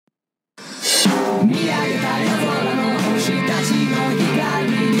Hello,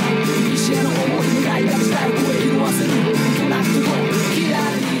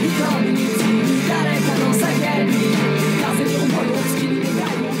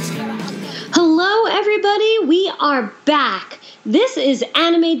 everybody. We are back. This is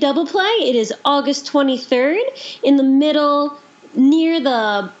Anime Double Play. It is August 23rd, in the middle, near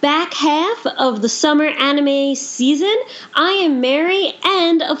the back half of the summer anime season. I am Mary,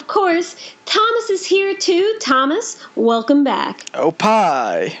 and of course, Thomas is here too. Thomas, welcome back. Oh,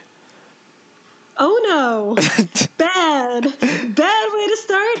 pie. Oh no. Bad way to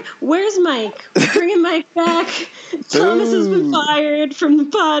start. Where's Mike? Bringing Mike back. Thomas has been fired from the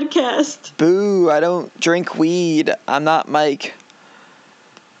podcast. Boo, I don't drink weed. I'm not Mike.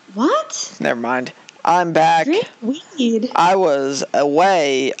 What? Never mind. I'm back. Drink weed? I was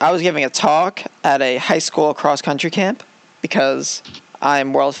away. I was giving a talk at a high school cross-country camp because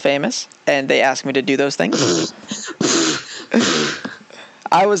I'm world famous, and they asked me to do those things.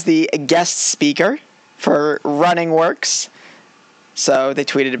 I was the guest speaker for Running Works, so they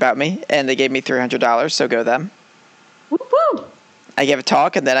tweeted about me, and they gave me $300, so go them. Woo-woo. I gave a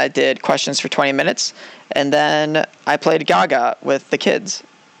talk, and then I did questions for 20 minutes, and then I played Gaga with the kids.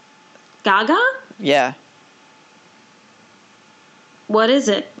 Gaga? Yeah. What is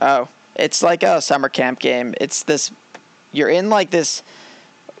it? Oh, it's like a summer camp game. It's this, you're in like this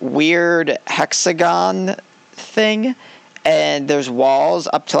weird hexagon thing, and there's walls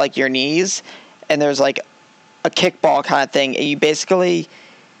up to like your knees, and there's like a kickball kind of thing, and you basically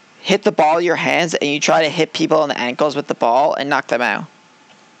hit the ball with your hands, and you try to hit people in the ankles with the ball and knock them out.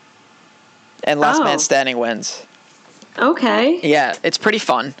 And last man standing wins. Okay. Yeah, it's pretty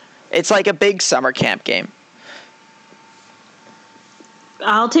fun. It's like a big summer camp game.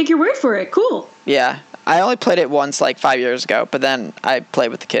 I'll take your word for it. Cool. Yeah, I only played it once like 5 years ago, but then I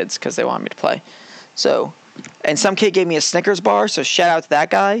played with the kids because they wanted me to play. So, and some kid gave me a Snickers bar, so shout out to that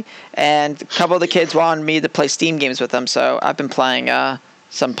guy. And a couple of the kids wanted me to play Steam games with them, so I've been playing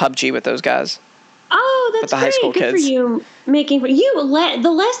some PUBG with those guys. Oh, that's the great. high school Good kids. for you.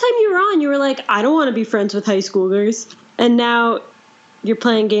 The last time you were on, you were like, I don't want to be friends with high schoolers. And now you're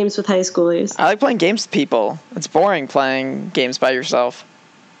playing games with high schoolers. I like playing games with people. It's boring playing games by yourself.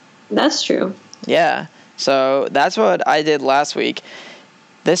 That's true. Yeah, so that's what I did last week.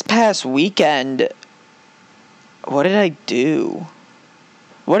 This past weekend, what did I do?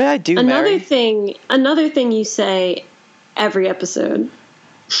 What did I do, Mary? Another thing you say every episode.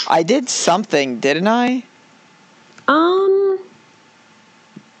 I did something, didn't I?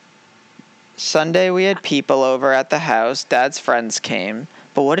 Sunday we had people over at the house. Dad's friends came.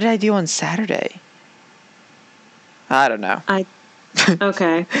 But what did I do on Saturday? I don't know.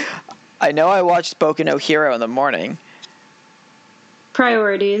 Okay. I know I watched Boku no Hero in the morning.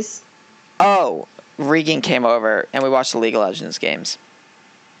 Priorities. Oh, Regan came over and we watched the League of Legends games.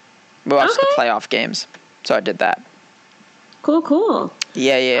 We watched the playoff games. So I did that. Cool.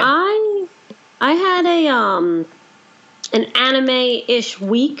 Yeah. I had an anime-ish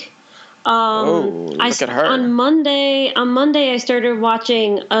week. Look at her. On Monday I started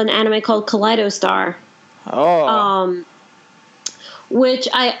watching an anime called Kaleido Star. Which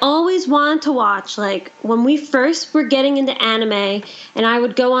I always wanted to watch. Like, when we first were getting into anime, and I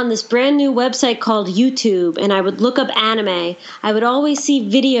would go on this brand new website called YouTube, and I would look up anime, I would always see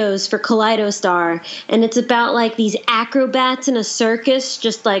videos for Kaleido Star, and it's about, like, these acrobats in a circus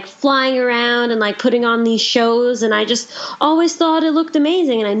just, like, flying around and, like, putting on these shows, and I just always thought it looked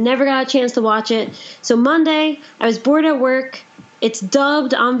amazing, and I never got a chance to watch it. So Monday, I was bored at work. It's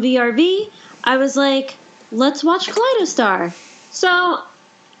dubbed on VRV. I was like, let's watch Kaleido Star. So,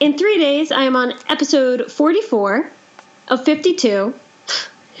 in 3 days, I am on episode 44 of 52,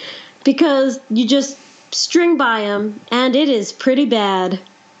 because you just string by them, and it is pretty bad.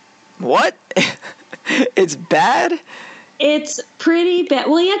 What? It's bad? It's pretty bad.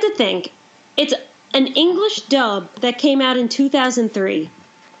 Well, you have to think. It's an English dub that came out in 2003.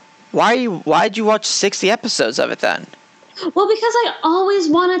 Why'd you watch 60 episodes of it then? Well, because I always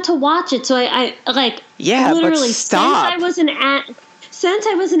wanted to watch it, so I literally, but stop. Since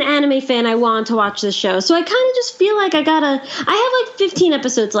I was an anime fan, I wanted to watch this show. So I kind of just feel like I have like 15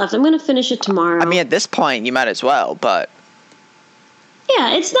 episodes left. I'm going to finish it tomorrow. I mean, at this point, you might as well, but...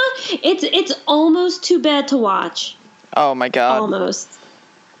 Yeah, it's almost too bad to watch. Oh my god. Almost.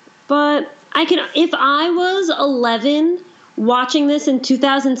 But if I was 11 watching this in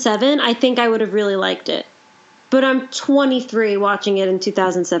 2007, I think I would have really liked it. But I'm 23 watching it in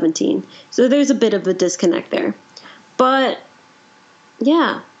 2017. So there's a bit of a disconnect there. But,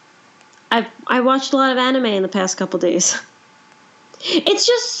 yeah. I watched a lot of anime in the past couple days. It's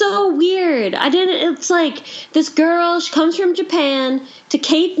just so weird. It's like this girl, she comes from Japan to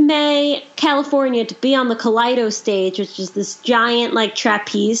Cape May, California to be on the Kaleido stage, which is this giant like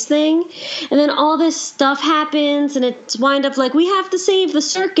trapeze thing. And then all this stuff happens and it's wind up like, we have to save the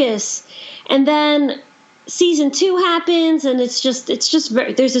circus. And then season 2 happens and it's just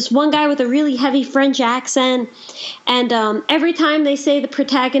there's this one guy with a really heavy French accent. And every time they say the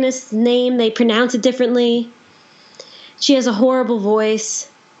protagonist's name, they pronounce it differently. She has a horrible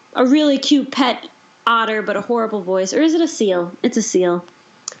voice, a really cute pet otter, but a horrible voice. Or is it a seal? It's a seal.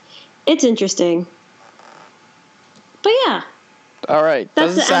 It's interesting. But yeah. All right.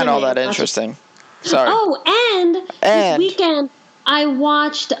 Doesn't sound all that interesting. Sorry. Oh, and this weekend I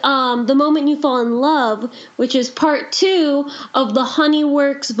watched The Moment You Fall in Love, which is part 2 of the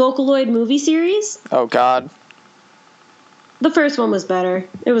Honeyworks Vocaloid movie series. Oh, God. The first one was better.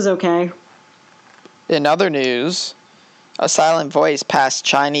 It was okay. In other news, A Silent Voice passed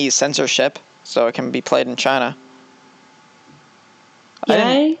Chinese censorship, so it can be played in China.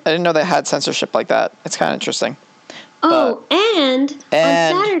 Yay. I didn't know they had censorship like that. It's kind of interesting. Oh, and on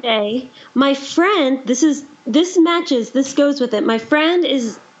Saturday, my friend, this goes with it. My friend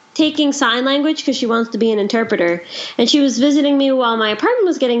is taking sign language because she wants to be an interpreter. And she was visiting me while my apartment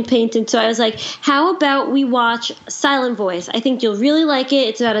was getting painted. So I was like, how about we watch Silent Voice? I think you'll really like it.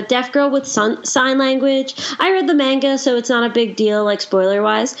 It's about a deaf girl with sign language. I read the manga, so it's not a big deal, like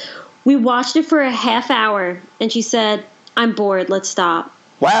spoiler-wise. We watched it for a half hour, and she said, I'm bored, let's stop.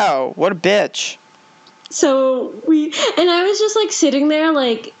 Wow, what a bitch. So and I was just like sitting there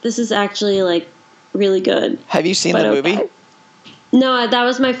like, this is actually like really good. Have you seen the movie? Okay. No, that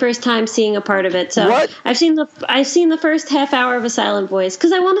was my first time seeing a part of it. So what? I've seen the first half hour of A Silent Voice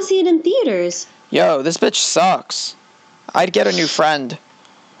because I want to see it in theaters. Yo, this bitch sucks. I'd get a new friend.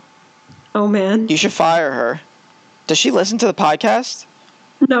 Oh man. You should fire her. Does she listen to the podcast?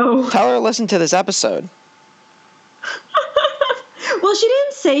 No. Tell her to listen to this episode. Well, she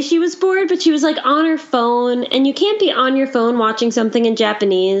didn't say she was bored, but she was like on her phone, and you can't be on your phone watching something in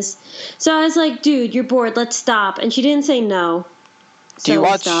Japanese. So I was like, dude, you're bored, let's stop. And she didn't say no. Do you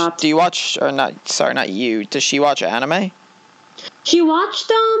watch, or not, sorry, not you, does she watch anime? She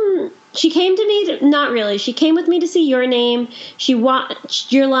watched, she came to me, not really, she came with me to see Your Name, she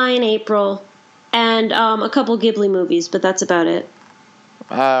watched Your Lie in April, and a couple Ghibli movies, but that's about it.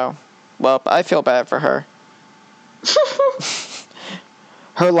 Oh, well, I feel bad for her.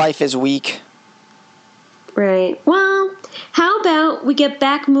 Her life is weak. Right. Well, how about we get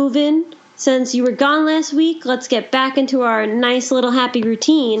back moving? Since you were gone last week, let's get back into our nice little happy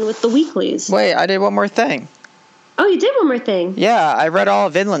routine with the weeklies. Wait, I did one more thing. Oh, you did one more thing? Yeah, I read all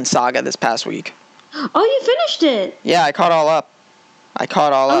of Vinland Saga this past week. Oh, you finished it? Yeah, I caught all up.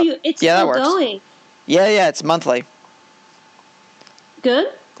 It's still going? Yeah, it's monthly. Good?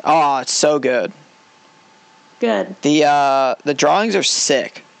 Oh, it's so good. Good. The drawings are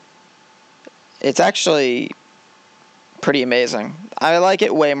sick. It's actually pretty amazing. I like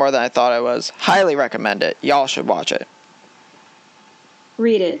it way more than I thought I was. Highly recommend it. Y'all should watch it.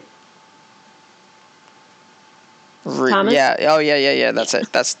 Read it. Thomas? Yeah. Oh, yeah. That's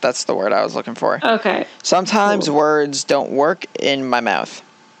it. That's the word I was looking for. Okay. Sometimes words don't work in my mouth.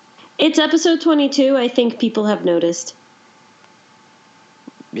 It's episode 22. I think people have noticed.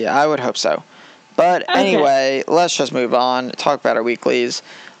 Yeah, I would hope so. But anyway, let's just move on. Talk about our weeklies.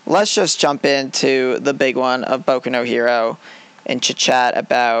 Let's just jump into the big one of Boku no Hero and chit-chat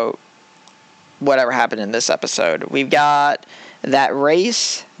about whatever happened in this episode. We've got that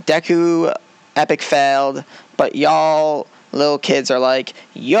race. Deku epic failed, but y'all little kids are like,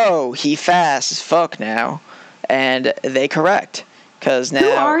 yo, he fast as fuck now. And they correct. Because now... Who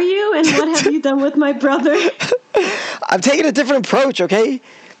are you and what have you done with my brother? I'm taking a different approach, okay?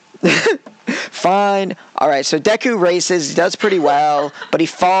 Fine. Alright, so Deku races, he does pretty well, but he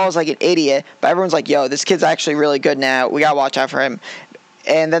falls like an idiot. But everyone's like, yo, this kid's actually really good now. We gotta watch out for him.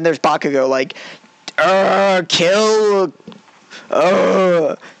 And then there's Bakugo like, kill...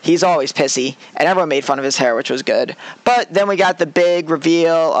 He's always pissy. And everyone made fun of his hair, which was good. But then we got the big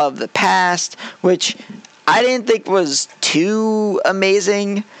reveal of the past, which I didn't think was too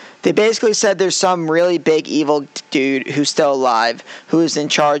amazing. They basically said there's some really big evil dude who's still alive, who's in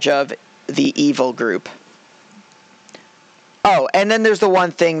charge of the evil group. Oh, and then there's the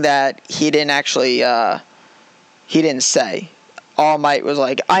one thing that he didn't actually, he didn't say. All Might was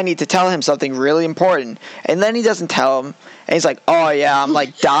like, I need to tell him something really important. And then he doesn't tell him. And he's like, oh yeah, I'm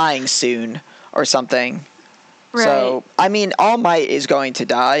like dying soon or something. Right. So, I mean, All Might is going to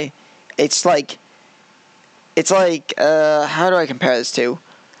die. It's like, how do I compare this to?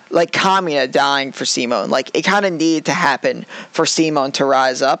 like Kamina dying for Simone. Like, it kind of needed to happen for Simone to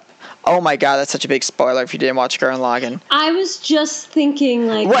rise up. Oh my god, that's such a big spoiler if you didn't watch Gurren Lagann. I was just thinking,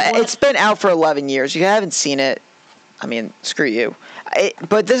 like... Well, it's been out for 11 years. You haven't seen it. I mean, screw you.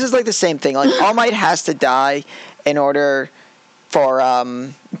 But this is like the same thing. Like, All Might has to die in order for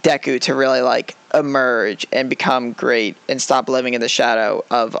Deku to really, like, emerge and become great and stop living in the shadow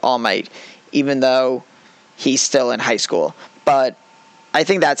of All Might, even though he's still in high school. But I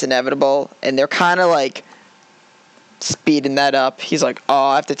think that's inevitable, and they're kind of, like, speeding that up. He's like, oh,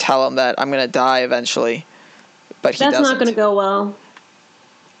 I have to tell him that I'm going to die eventually. But he doesn't. That's not going to go well.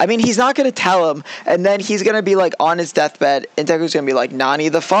 I mean, he's not going to tell him, and then he's going to be, like, on his deathbed, and Deku's going to be like, Nani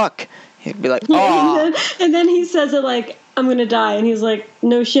the fuck? He'd be like, oh. And then he says it like, I'm going to die, and he's like,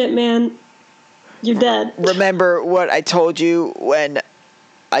 no shit, man. You're dead. Remember what I told you when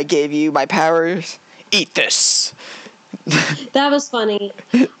I gave you my powers? Eat this. That was funny.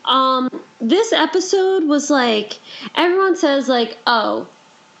 This episode was like, everyone says like, oh,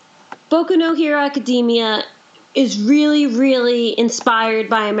 Boku no Hero Academia is really, really inspired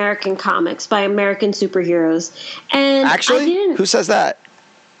by American comics, by American superheroes. And actually, who says that?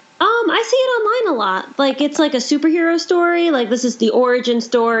 I see it online a lot. Like, it's like a superhero story. Like, this is the origin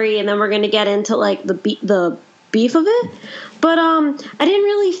story, and then we're going to get into like the beef of it. But I didn't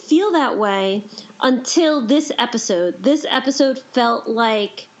really feel that way until this episode. This episode felt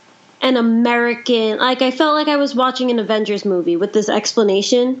like an American, like I felt like I was watching an Avengers movie with this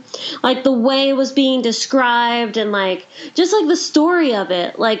explanation. Like the way it was being described and like just like the story of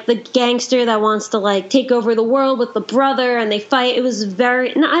it. Like the gangster that wants to like take over the world with the brother and they fight. It was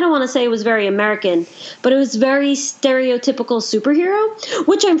very, no, I don't want to say it was very American, but it was very stereotypical superhero,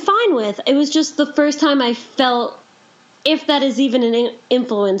 which I'm fine with. It was just the first time I felt, if that is even an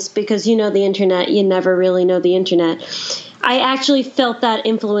influence, because you know the internet, you never really know the internet. I actually felt that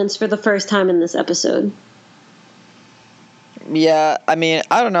influence for the first time in this episode. Yeah, I mean,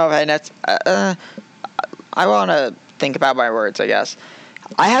 I don't know if I want to think about my words, I guess.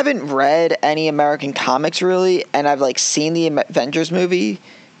 I haven't read any American comics, really, and I've, like, seen the Avengers movie,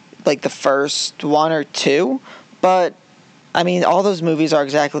 like, the first one or two, but, I mean, all those movies are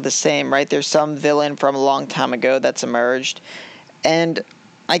exactly the same, right? There's some villain from a long time ago that's emerged, and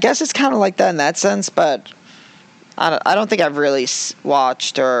I guess it's kind of like that in that sense, but I don't think I've really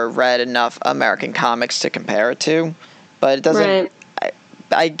watched or read enough American comics to compare it to, but it doesn't. Right.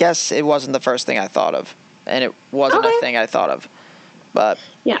 I guess it wasn't the first thing I thought of, and it wasn't a thing I thought of. But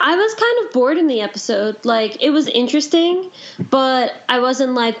yeah, I was kind of bored in the episode. Like, it was interesting, but I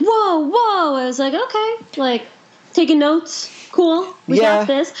wasn't like, whoa. I was like, okay, like taking notes, cool. We got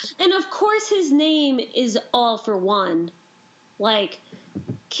this, and of course his name is All for One. Like,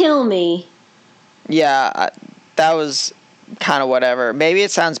 kill me. Yeah. That was kind of whatever. Maybe it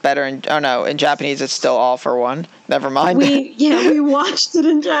sounds better in Japanese it's still All for One. Never mind. We watched it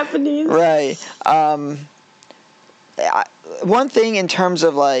in Japanese. Right. One thing in terms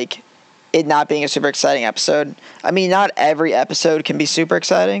of like it not being a super exciting episode, I mean, not every episode can be super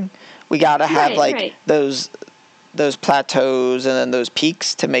exciting. We gotta have those plateaus and then those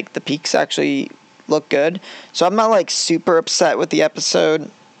peaks to make the peaks actually look good. So I'm not like super upset with the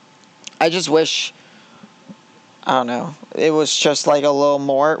episode. I just wish, I don't know, it was just like a little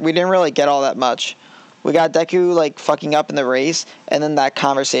more. We didn't really get all that much. We got Deku like fucking up in the race, and then that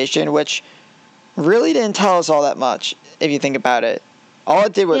conversation, which really didn't tell us all that much, if you think about it. All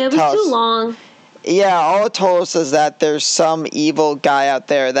it did was it was too long. Yeah, all it told us is that there's some evil guy out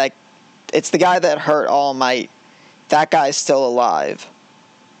there that, it's the guy that hurt All Might. That guy's still alive.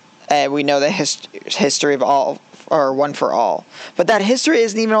 And we know the history of all, or One for All. But that history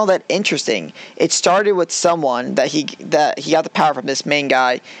isn't even all that interesting. It started with someone that he got the power from this main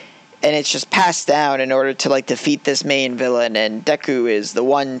guy, and it's just passed down in order to like defeat this main villain, and Deku is the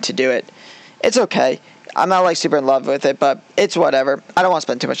one to do it. It's okay. I'm not like super in love with it, but it's whatever. I don't want to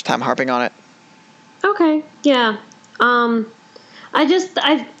spend too much time harping on it. Okay, yeah.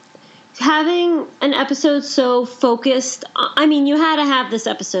 Having an episode so focused, I mean, you had to have this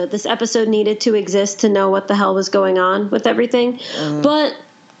episode. This episode needed to exist to know what the hell was going on with everything. But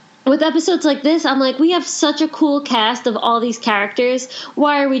with episodes like this, I'm like, we have such a cool cast of all these characters.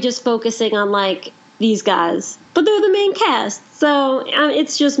 Why are we just focusing on, like, these guys? But they're the main cast. So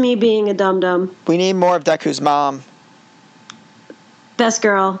it's just me being a dum-dum. We need more of Deku's mom. Best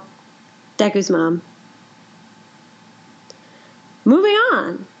girl. Deku's mom. Moving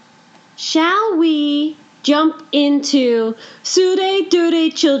on. Shall we jump into Sure Dure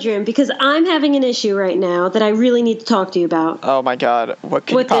Children? Because I'm having an issue right now that I really need to talk to you about. Oh my god. What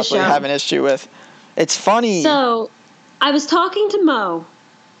could you possibly have an issue with? It's funny. So, I was talking to Mo,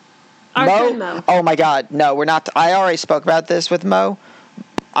 Our friend Mo. Oh my God, no, we're not. I already spoke about this with Mo.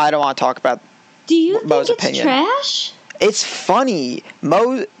 I don't want to talk about. Do you Mo's think it's opinion. trash? It's funny.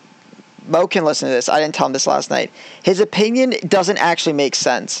 Mo can listen to this. I didn't tell him this last night. His opinion doesn't actually make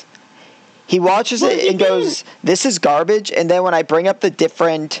sense. He watches it and goes, "This is garbage." And then when I bring up the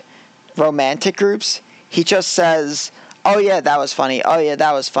different romantic groups, he just says, "Oh yeah, that was funny. Oh yeah,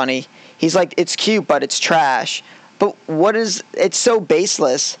 that was funny." He's like, "It's cute, but it's trash." But it's so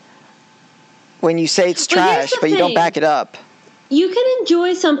baseless when you say it's trash, but you don't back it up. You can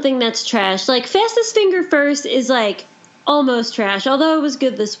enjoy something that's trash. Like Fastest Finger First is like almost trash, although it was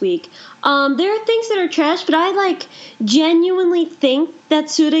good this week. There are things that are trash, but I genuinely think that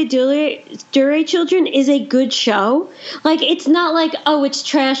Sure Dure Children is a good show. Like, it's not like, oh, it's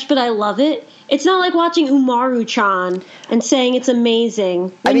trash, but I love it. It's not like watching Umaru-chan and saying it's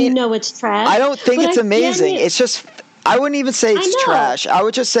amazing when you know it's trash. I don't think it's amazing. It's just, I wouldn't even say it's trash. I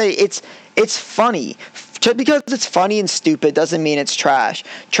would just say it's funny. Just because it's funny and stupid doesn't mean it's trash.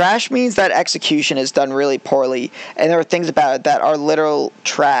 Trash means that execution is done really poorly, and there are things about it that are literal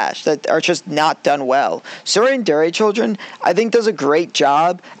trash, that are just not done well. Sure Dure Children, I think, does a great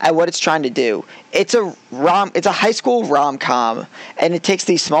job at what it's trying to do. It's a high school rom-com, and it takes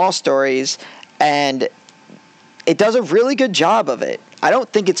these small stories, and it does a really good job of it. I don't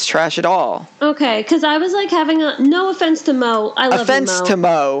think it's trash at all. Okay, because I was having no offense to Mo. I love offense you, Mo. to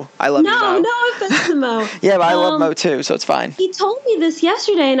Mo. I love you, Mo. No offense to Mo. Yeah, but I love Mo too, so it's fine. He told me this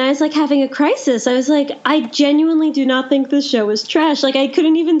yesterday, and I was having a crisis. I was I genuinely do not think this show is trash. I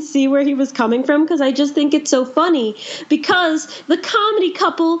couldn't even see where he was coming from because I just think it's so funny. Because the comedy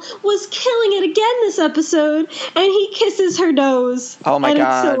couple was killing it again this episode, and he kisses her nose. Oh my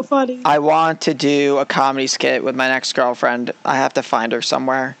God. It's so funny. I want to do a comedy skit with my next girlfriend. I have to find her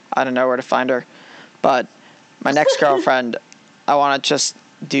somewhere. I don't know where to find her. But my next girlfriend, I want to just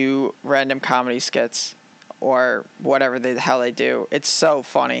do random comedy skits or whatever the hell they do. It's so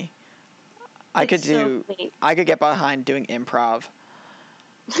funny. I could get behind doing improv.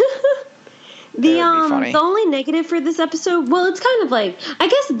 The only negative for this episode, well, it's kind of I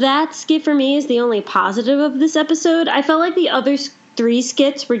guess that skit for me is the only positive of this episode. I felt like the other 3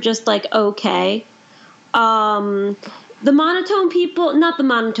 skits were just okay. The monotone people, not the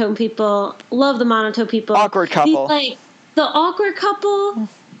monotone people, love the monotone people. Awkward couple. The awkward couple,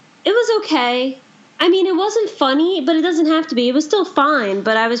 it was okay. I mean, it wasn't funny, but it doesn't have to be. It was still fine,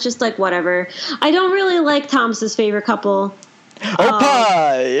 but I was just whatever. I don't really like Thomas's favorite couple.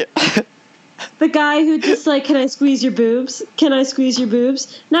 Pie! The guy who just can I squeeze your boobs? Can I squeeze your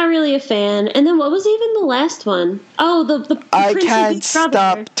boobs? Not really a fan. And then what was even the last one? Oh, the I can't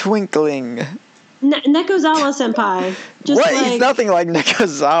stop twinkling. Nekozawa Senpai. He's nothing like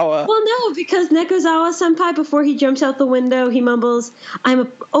Nekozawa. Well, no, because Nekozawa Senpai, before he jumps out the window, he mumbles, "I'm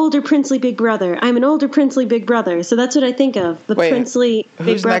an older princely big brother. I'm an older princely big brother." So that's what I think of, princely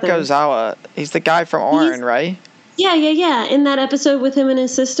big brother. Who's Nekozawa? He's the guy from Orin, right? Yeah. In that episode with him and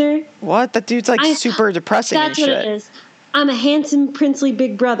his sister. What? That dude's super depressing and shit. That's what it is. I'm a handsome princely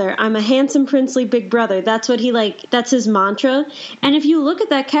big brother. I'm a handsome princely big brother. That's what he that's his mantra. And if you look at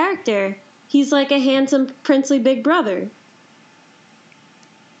that character, he's a handsome, princely big brother.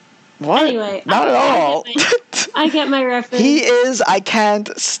 What? Anyway. Not at all. I get my reference. He is I can't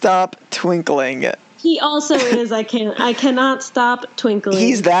stop twinkling. He also is I cannot stop twinkling.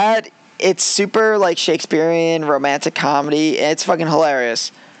 He's that. It's super Shakespearean romantic comedy. And it's fucking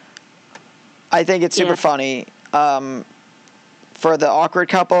hilarious. I think it's super funny. For the awkward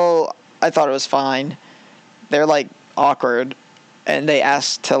couple, I thought it was fine. They're awkward. And they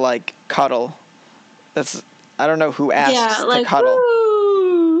asked to cuddle. I don't know who asked to cuddle.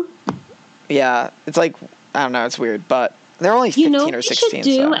 Woo! Yeah, it's I don't know, it's weird, but they're only 15 or 16. We should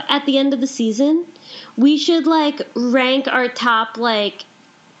do at the end of the season? We should rank our top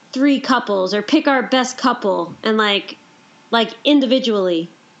 3 couples or pick our best couple and individually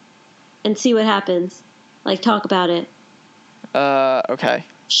and see what happens. Talk about it. Okay.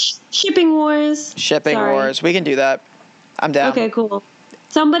 Shipping wars. Wars. We can do that. I'm down. Okay, cool.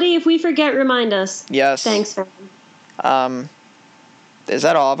 Somebody, if we forget, remind us. Yes. Thanks, fam. Is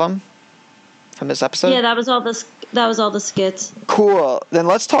that all of them from this episode? Yeah, that was all the skits. Cool. Then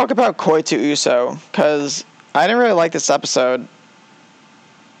let's talk about Koichi Uso, because I didn't really like this episode.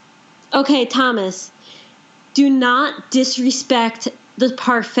 Okay, Thomas. Do not disrespect the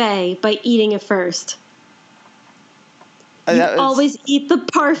parfait by eating it first. You always eat the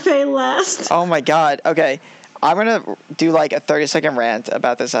parfait last. Oh my God. Okay. I'm going to do a 30-second rant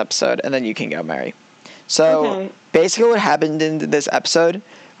about this episode, and then you can go, Mary. So, basically what happened in this episode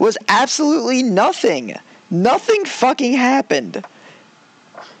was absolutely nothing. Nothing fucking happened.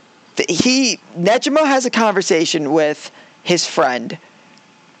 Nejima has a conversation with his friend,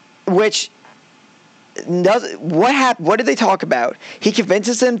 which what did they talk about? He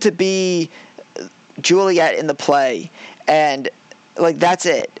convinces him to be Juliet in the play, and like that's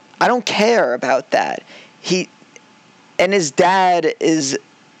it. I don't care about that. And his dad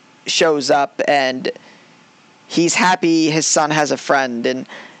shows up, and he's happy his son has a friend, and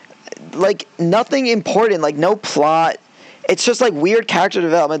like nothing important, like no plot. It's just like weird character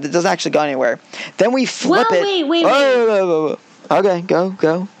development that doesn't actually go anywhere. Then we flip it. Wait. Okay,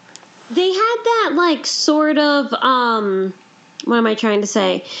 go. They had that like sort of what am I trying to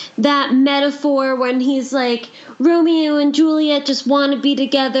say? That metaphor when he's like, Romeo and Juliet just want to be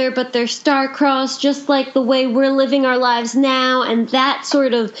together, but they're star-crossed just like the way we're living our lives now. And that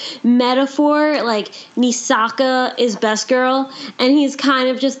sort of metaphor, like Misaka is best girl, and he's kind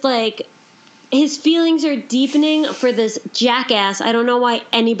of just like, his feelings are deepening for this jackass. I don't know why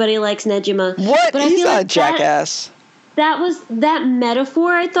anybody likes Nejima. What? But He's I feel not like a jackass. That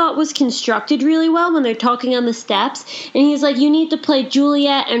metaphor I thought was constructed really well when they're talking on the steps, and he's like, you need to play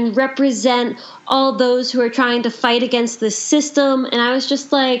Juliet and represent all those who are trying to fight against the system. And I was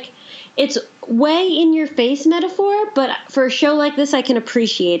just like, it's way in your face metaphor, but for a show like this I can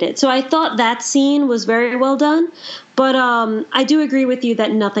appreciate it. So I thought that scene was very well done, but I do agree with you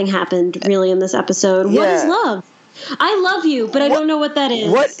that nothing happened really in this episode. Yeah. What is love? I love you, but I don't know what that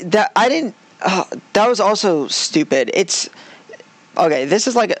is. That was also stupid. Okay, this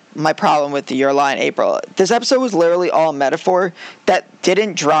is like my problem with Your Lie in April. This episode was literally all metaphor that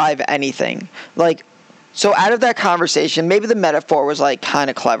didn't drive anything. Like, so out of that conversation, maybe the metaphor was like kind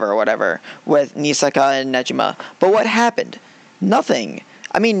of clever or whatever with Nisaka and Nejima. But what happened? Nothing.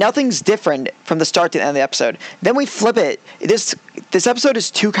 I mean, nothing's different from the start to the end of the episode. Then we flip it. This episode is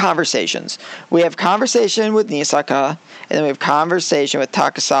two conversations. We have conversation with Nisaka, and then we have conversation with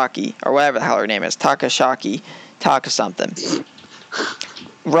Takasaki, or whatever the hell her name is. Taka something.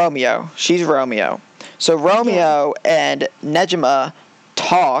 Romeo. She's Romeo. So Romeo and Nejima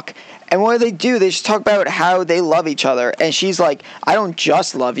talk, and what do? They just talk about how they love each other. And she's like, I don't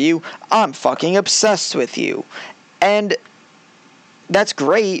just love you, I'm fucking obsessed with you. And that's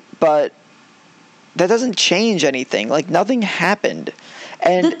great, but that doesn't change anything. Like, nothing happened.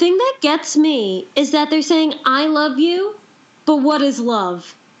 And the thing that gets me is that they're saying, I love you, but what is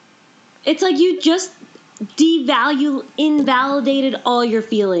love? It's like you just invalidated all your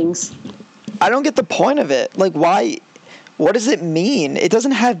feelings. I don't get the point of it. Like, why? What does it mean? It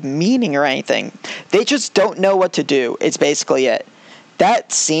doesn't have meaning or anything. They just don't know what to do. It's basically it.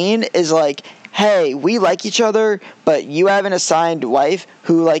 That scene is like, hey, we like each other, but you have an assigned wife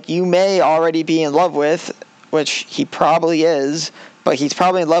who, like, you may already be in love with, which he probably is, but he's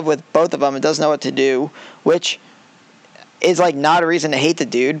probably in love with both of them and doesn't know what to do, which is, like, not a reason to hate the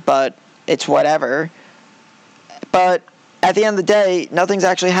dude, but it's whatever. But at the end of the day, nothing's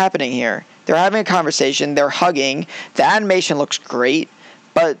actually happening here. They're having a conversation, they're hugging, the animation looks great,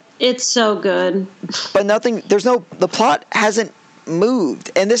 but it's so good. But the plot hasn't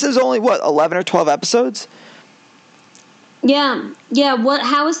moved, and this is only 11 or 12 episodes. Yeah.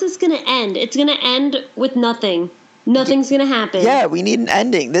 How is this gonna end? It's gonna end with nothing. Nothing's gonna happen. Yeah, we need an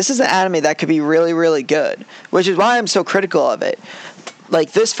ending. This is an anime that could be really, really good, which is why I'm so critical of it.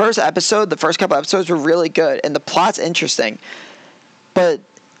 Like, this first episode, the first couple episodes were really good, and the plot's interesting, but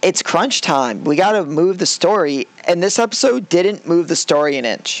it's crunch time. We gotta move the story, and this episode didn't move the story an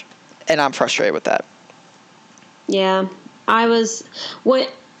inch, and I'm frustrated with that. Yeah.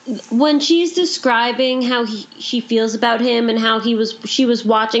 When she's describing how she feels about him and how she was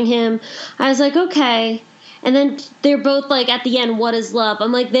watching him, I was like, okay. And then they're both like, at the end, what is love?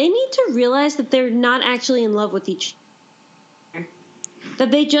 I'm like, they need to realize that they're not actually in love with each other.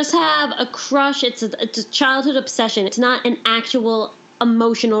 That they just have a crush. It's a childhood obsession. It's not an actual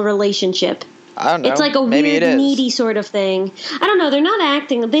emotional relationship. I don't know. It's like a weird, needy sort of thing. I don't know. They're not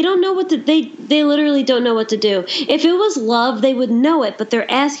acting. They don't know what to... They literally don't know what to do. If it was love, they would know it, but they're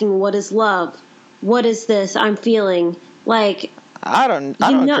asking, what is love? What is this I'm feeling? Like... I don't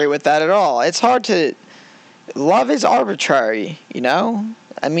agree with that at all. It's hard to... Love is arbitrary, you know?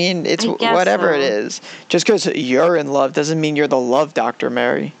 I mean, it's whatever it is. Just because you're in love doesn't mean you're the love doctor,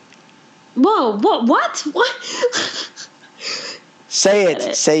 Mary. Whoa, what? Say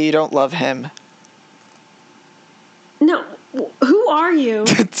it. Say you don't love him. No, who are you?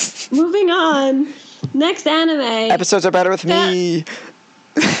 Moving on. Next anime. Episodes are better with me.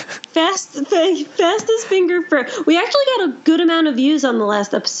 Fastest finger for... We actually got a good amount of views on the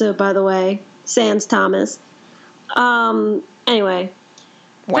last episode, by the way. Sans Thomas. Anyway.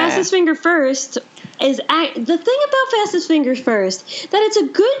 Fastest Finger First is the thing about Fastest Fingers First, that it's a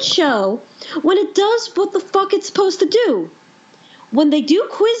good show when it does what the fuck it's supposed to do. When they do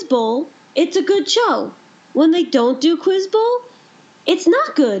Quiz Bowl, it's a good show. When they don't do Quiz Bowl, it's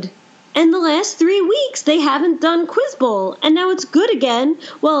not good. And the last 3 weeks, they haven't done Quiz Bowl, and now it's good again.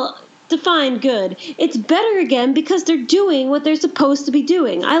 Well, define good. It's better again because they're doing what they're supposed to be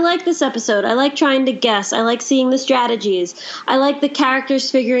doing. I like this episode. I like trying to guess. I like seeing the strategies. I like the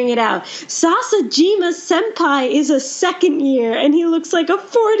characters figuring it out. Sasajima Senpai is a second year, and he looks like a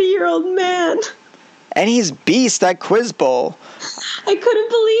 40-year-old man. And he's beast at Quiz Bowl. I couldn't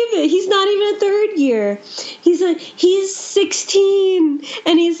believe it. He's not even a third year. He's 16,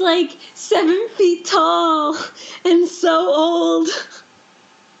 and he's like 7 feet tall and so old.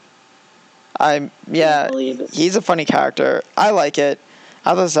 He's a funny character. I like it.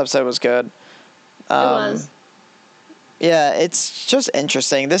 I thought this episode was good. It was. Yeah, it's just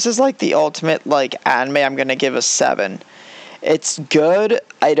interesting. This is like the ultimate like anime I'm gonna give a 7. It's good.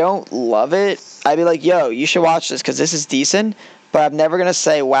 I don't love it. I'd be like, yo, you should watch this because this is decent. But I'm never gonna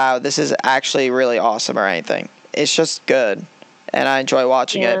say, wow, this is actually really awesome or anything. It's just good, and I enjoy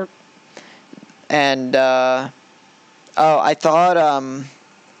watching it. And I thought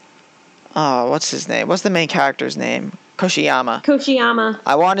what's his name? What's the main character's name? Koshiyama.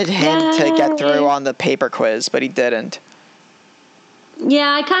 I wanted him to get through on the paper quiz, but he didn't.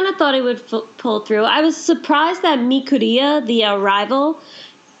 Yeah, I kind of thought he would pull through. I was surprised that Mikuriya, the rival,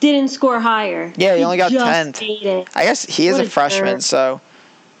 didn't score higher. Yeah, he only got 10th. I guess he is a freshman, so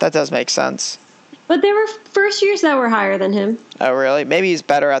that does make sense. But there were first years that were higher than him. Oh, really? Maybe he's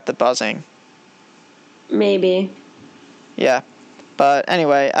better at the buzzing. Maybe. Yeah. But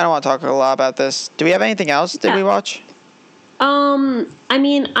anyway, I don't want to talk a lot about this. Do we have anything else? Did we watch? I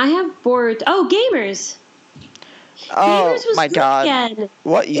mean, I have bored. Oh, Gamers. Oh, Gamers was my good God. Again.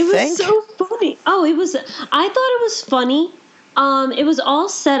 What, you think? It was so funny. Oh, I thought it was funny. It was all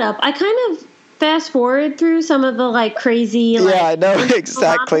set up. I kind of fast forward through some of the like crazy. Yeah, I know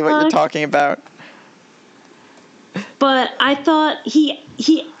exactly what you're talking about. But I thought he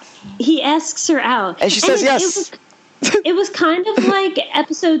asks her out, and she says yes. It was kind of like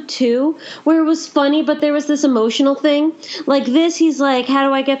episode 2, where it was funny, but there was this emotional thing. Like this, he's like, how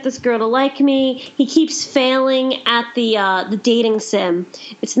do I get this girl to like me? He keeps failing at the dating sim.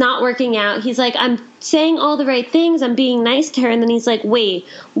 It's not working out. He's like, I'm saying all the right things. I'm being nice to her. And then he's like, wait,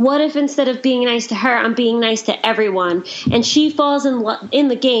 what if instead of being nice to her, I'm being nice to everyone? And she falls in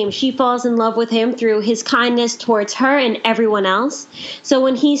the game. She falls in love with him through his kindness towards her and everyone else. So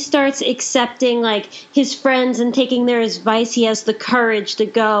when he starts accepting like his friends and taking their advice, he has the courage to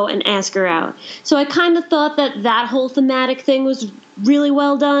go and ask her out. So I kind of thought that whole thematic thing was really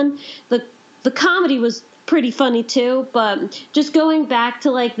well done. The comedy was pretty funny too, but just going back to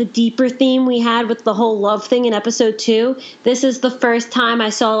like the deeper theme we had with the whole love thing in episode 2, this is the first time I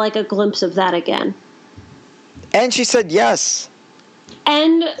saw like a glimpse of that again. And she said yes.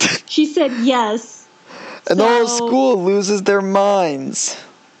 And she said yes. And the whole school loses their minds.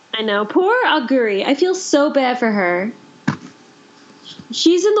 I know. Poor Aguri. I feel so bad for her.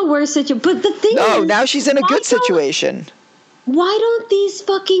 She's in the worst situation. But the thing is... No, now she's in a good situation. Why don't these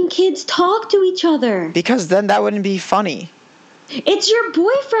fucking kids talk to each other? Because then that wouldn't be funny. It's your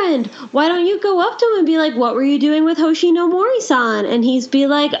boyfriend. Why don't you go up to him and be like, what were you doing with Hoshino Mori-san? And he's be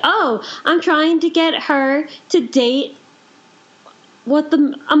like, oh, I'm trying to get her to date with the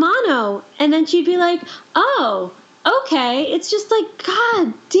Amano. And then she'd be like, oh, okay. It's just like,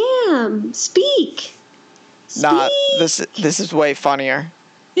 God damn, speak. Nah, this is way funnier.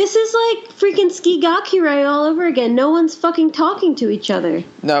 This is like freaking Skigakure all over again. No one's fucking talking to each other.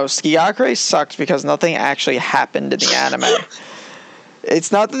 No, Skigakure sucked because nothing actually happened in the anime. It's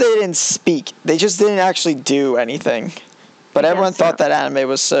not that they didn't speak. They just didn't actually do anything. But everyone thought that anime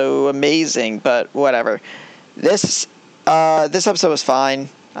was so amazing, but whatever. This episode was fine,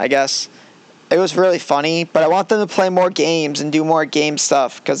 I guess. It was really funny, but I want them to play more games and do more game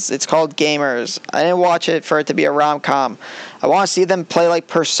stuff because it's called Gamers. I didn't watch it for it to be a rom-com. I want to see them play like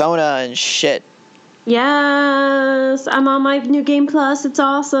Persona and shit. Yes, I'm on my new Game Plus. It's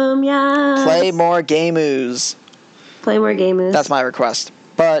awesome. Yes. Play more Gamoos. Play more Gamoos. That's my request.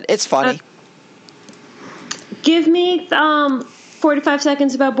 But it's funny. Give me 45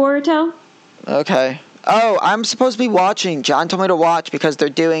 seconds about Boruto. Okay. Oh, I'm supposed to be watching. John told me to watch because they're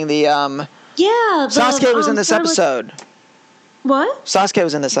doing the Yeah. Sasuke was in this episode. What? Sasuke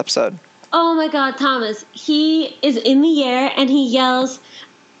was in this episode. Oh my God, Thomas. He is in the air and he yells,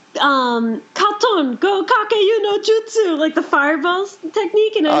 Katon, go Kakeiyu no Jutsu, like the fireballs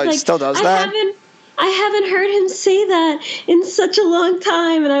technique. And I was he still does that? I I haven't heard him say that in such a long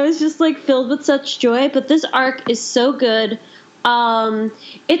time, and I was just like filled with such joy. But this arc is so good.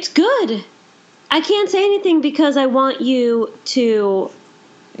 It's good. I can't say anything because I want you to.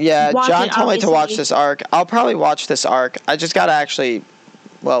 Yeah, watch John it, told me to obviously. watch this arc. I'll probably watch this arc. I just gotta actually,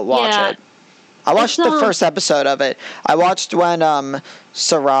 watch it. I watched the first episode of it. I watched when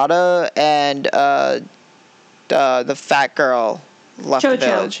Sarada and the fat girl left the Chocho.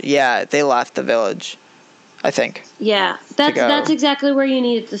 village. Yeah, they left the village, I think. Yeah, go. that's exactly where you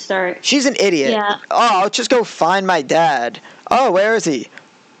needed to start. She's an idiot. Yeah. Oh, I'll just go find my dad. Oh, where is he?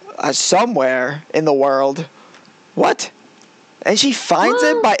 Somewhere in the world. What? And she finds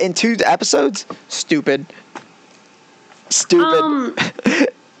him in 2 episodes? Stupid.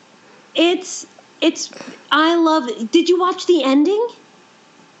 I love it. Did you watch the ending?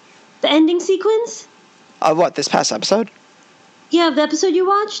 The ending sequence? What, this past episode? Yeah, the episode you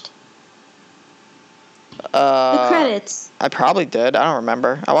watched? The credits. I probably did. I don't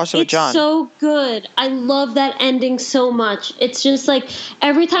remember. I watched it with John. It's so good. I love that ending so much. It's just like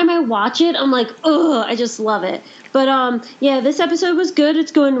every time I watch it, I'm like, ugh, I just love it. But yeah, this episode was good.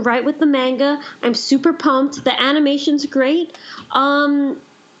 It's going right with the manga. I'm super pumped. The animation's great. I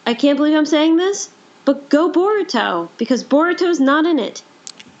can't believe I'm saying this, but go Boruto, because Boruto's not in it.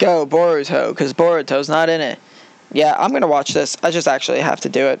 Go Boruto, because Boruto's not in it. Yeah, I'm going to watch this. I just actually have to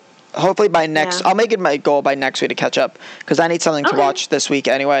do it. Hopefully by next... I'll make it my goal by next week to catch up, because I need something to watch this week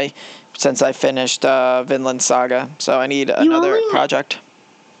anyway, since I finished Vinland Saga. So I need another project.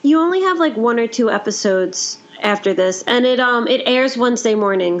 You only have like 1 or 2 episodes after this, and it airs Wednesday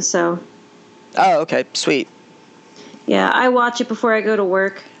morning, so... Oh, okay. Sweet. Yeah, I watch it before I go to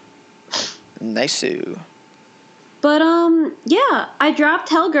work. Nice. But, yeah, I dropped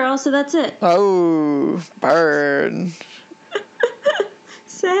Hellgirl, so that's it. Oh, burn.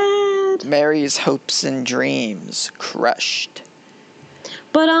 Sad. Mary's hopes and dreams crushed.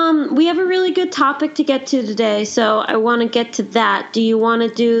 But, we have a really good topic to get to today, so I want to get to that. Do you want to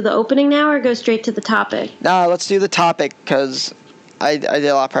do the opening now or go straight to the topic? No, let's do the topic, because I did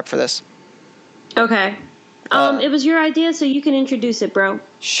a lot of prep for this. Okay. It was your idea, so you can introduce it, bro.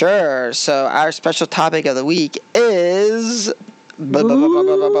 Sure. So our special topic of the week is...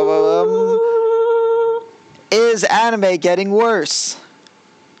 Is anime getting worse?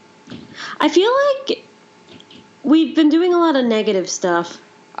 I feel like we've been doing a lot of negative stuff.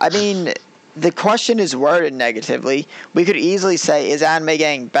 I mean, the question is worded negatively. We could easily say, is anime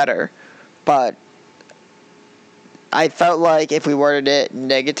getting better? But I felt like if we worded it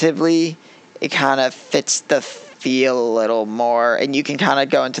negatively, it kind of fits the feel a little more, and you can kind of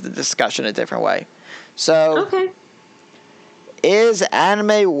go into the discussion a different way. So, okay. Is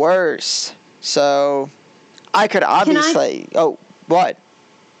anime worse? So, I could obviously... Oh, what?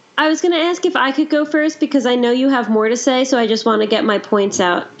 I was going to ask if I could go first, because I know you have more to say, so I just want to get my points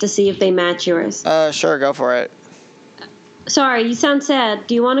out to see if they match yours. Sure, go for it. Sorry, you sound sad.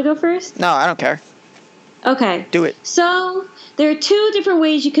 Do you want to go first? No, I don't care. Okay. Do it. So, there are 2 different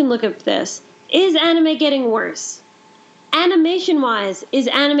ways you can look at this. Is anime getting worse? Animation-wise, is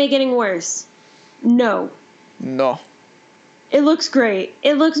anime getting worse? No. No. It looks great.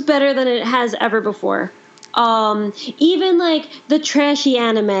 It looks better than it has ever before. Even like the trashy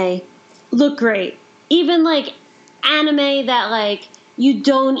anime look great. Even like anime that like you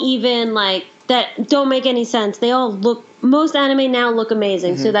don't even like, that don't make any sense. They all look, most anime now look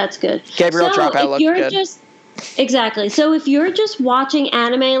amazing, so that's good. Gabriel Dropout looked good. Exactly. So if you're just watching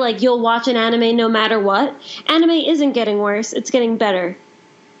anime, like you'll watch an anime no matter what, anime isn't getting worse, it's getting better.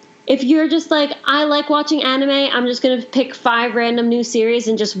 If you're just like, I like watching anime, I'm just going to pick 5 random new series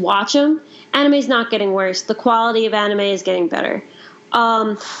and just watch them, anime's not getting worse. The quality of anime is getting better.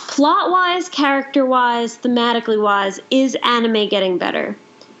 Plot-wise, character-wise, thematically-wise, is anime getting better?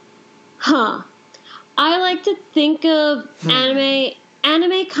 I like to think of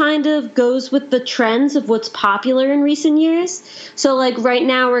anime kind of goes with the trends of what's popular in recent years. So, like, right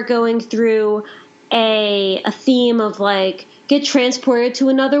now we're going through a theme of, like, get transported to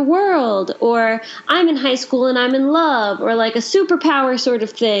another world, or I'm in high school and I'm in love, or, like, a superpower sort of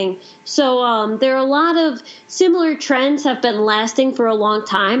thing. So, there are a lot of similar trends have been lasting for a long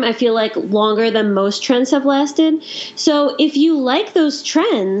time. I feel like longer than most trends have lasted. So, if you like those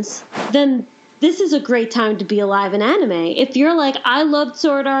trends, then this is a great time to be alive in anime. If you're like, I loved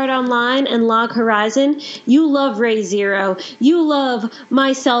Sword Art Online and Log Horizon, you love Re:Zero, you love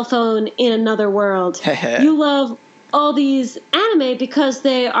My Cell Phone in Another World, you love all these anime because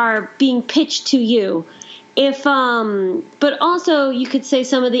they are being pitched to you. But also you could say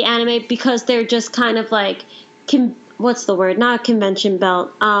some of the anime because they're just kind of like what's the word? Not a convention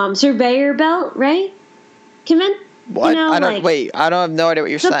belt. Surveyor belt, right? What? You know, I don't have no idea what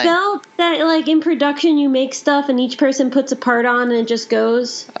you're saying. The belt that, like, in production you make stuff and each person puts a part on and it just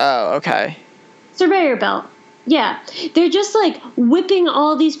goes. Oh, okay. Surveyor belt. Yeah. They're just, like, whipping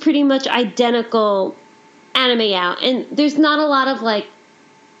all these pretty much identical anime out. And there's not a lot of, like,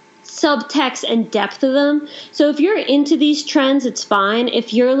 subtext and depth to them. So if you're into these trends, it's fine.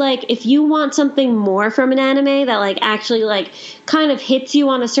 If you want something more from an anime that, like, actually, like, kind of hits you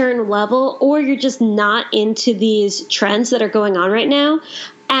on a certain level, or you're just not into these trends that are going on right now,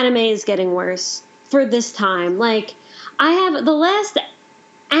 anime is getting worse for this time. Like, the last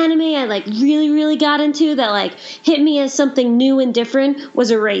anime I, like, really, really got into that, like, hit me as something new and different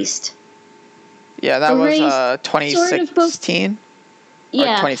was Erased. Yeah, that was 2016.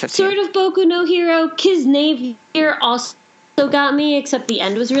 Yeah, 2015. sort of Boku no Hero. Kiznavier also got me, except the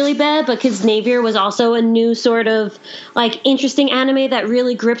end was really bad. But Kiznavier was also a new sort of, like, interesting anime that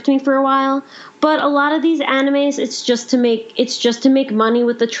really gripped me for a while. But a lot of these animes, it's just to make money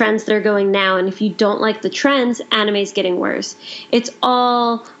with the trends that are going now. And if you don't like the trends, anime's getting worse. It's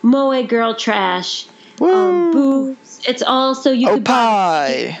all moe girl trash, boobs. It's all so you could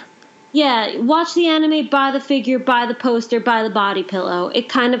buy. Yeah, watch the anime, buy the figure, buy the poster, buy the body pillow. It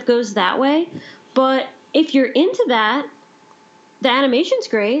kind of goes that way. But if you're into that, the animation's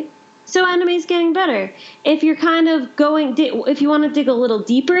great. So anime's getting better. If you're kind of if you want to dig a little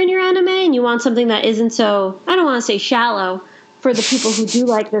deeper in your anime and you want something that isn't so, I don't want to say shallow for the people who do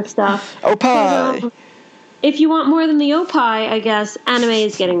like this stuff. Opie! If you want more than the opie, I guess, anime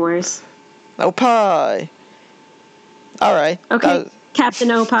is getting worse. Opie! All right. Okay.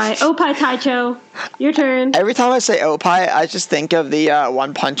 Captain Opie. Opie Taicho, your turn. Every time I say Opie, I just think of the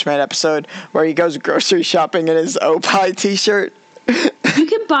One Punch Man episode where he goes grocery shopping in his Opie t-shirt. You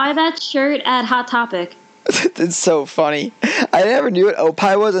can buy that shirt at Hot Topic. It's so funny. I never knew what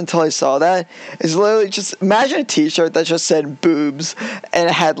Opie was until I saw that. It's literally just, imagine a t-shirt that just said boobs and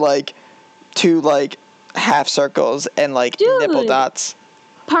it had, like, two, like, half circles and, like, nipple dots.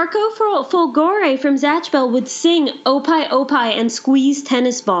 Parco Folgore from Zatch Bell would sing Opie Opie and squeeze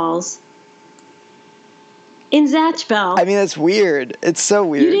tennis balls in Zatch Bell. I mean, that's weird. It's so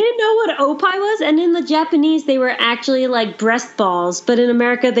weird. You didn't know what Opie was? And in the Japanese, they were actually like breast balls, but in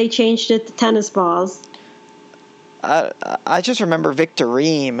America, they changed it to tennis balls. I just remember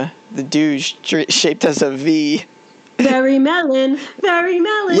Victorine, the dude shaped as a V. Berry Melon.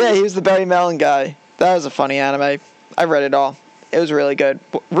 Yeah, he was the Berry Melon guy. That was a funny anime. I read it all. It was really good.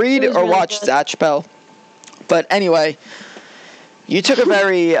 Read or watch Zatch Bell. But anyway, you took a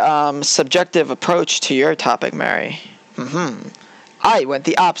very subjective approach to your topic, Mary. I went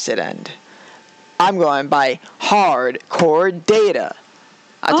the opposite end. I'm going by hardcore data.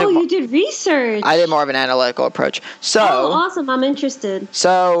 You did research. I did more of an analytical approach. So, awesome. I'm interested.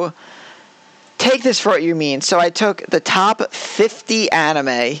 So, take this for what you mean. So I took the top 50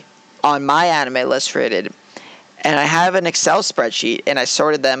 anime on my anime list rated, and I have an Excel spreadsheet, and I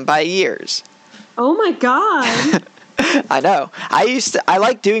sorted them by years. Oh my god. I know. I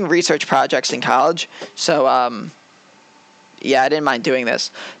like doing research projects in college, so yeah, I didn't mind doing this.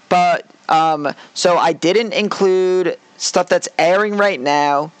 But so I didn't include stuff that's airing right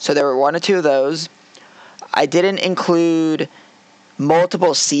now, so there were one or two of those. I didn't include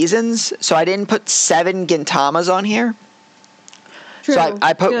multiple seasons, so I didn't put 7 Gintamas on here. True. So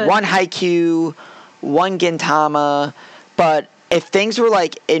I put one Haikyuu, one Gintama, but if things were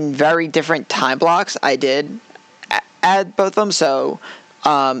like in very different time blocks, I did add both of them. So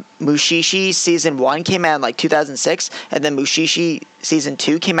Mushishi season 1 came out in like 2006, and then Mushishi season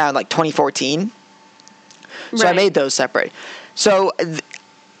 2 came out in like 2014. So I made those separate. So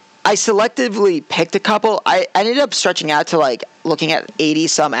I selectively picked a couple. I ended up stretching out to like looking at 80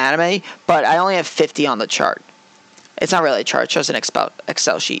 some anime, but I only have 50 on the chart. It's not really a chart, it's just an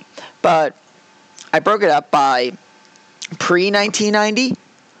Excel sheet. But I broke it up by pre-1990,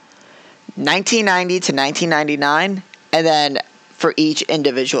 1990 to 1999, and then for each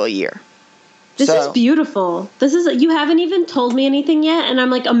individual year. This is beautiful. You haven't even told me anything yet, and I'm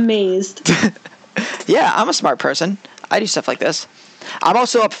like amazed. Yeah, I'm a smart person. I do stuff like this. I'm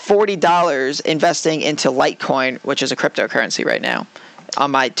also up $40 investing into Litecoin, which is a cryptocurrency right now,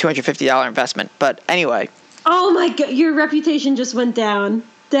 on my $250 investment. But anyway. Oh my god, your reputation just went down.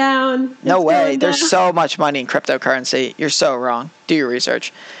 No way. There's so much money in cryptocurrency. You're so wrong. Do your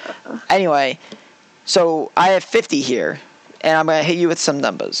research. Anyway, so I have 50 here, and I'm going to hit you with some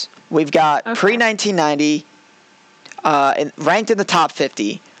numbers. We've got pre-1990, ranked in the top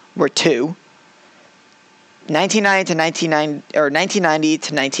 50 were 2. 1990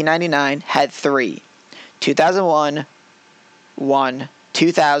 to 1999 had 3. 2001,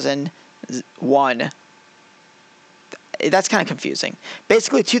 2001. That's kind of confusing.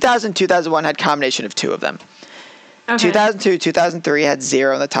 Basically, 2000, 2001 had a combination of two of them. Okay. 2002, 2003 had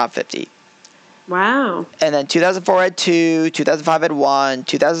 0 in the top 50. Wow. And then 2004 had 2, 2005 had 1,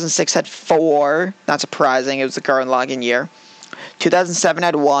 2006 had 4. Not surprising. It was the Gurren Lagann year. 2007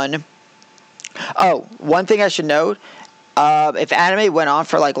 had 1. Oh, one thing I should note. If anime went on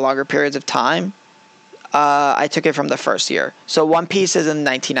for like longer periods of time, I took it from the first year. So One Piece is in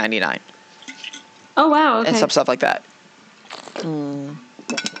 1999. Oh, wow. Okay. And some stuff like that.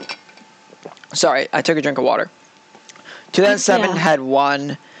 Sorry, I took a drink of water. 2007 had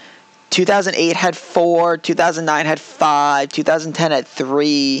 1. 2008 had 4. 2009 had 5. 2010 had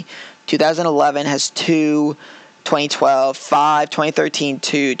 3. 2011 has 2. 2012 5. 2013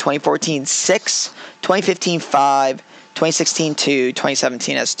 2. 2014 6. 2015 5. 2016 2.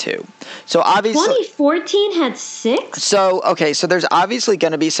 2017 has 2. So obviously 2014 had 6. So okay, so there's obviously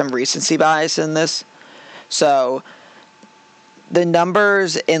going to be some recency bias in this. So the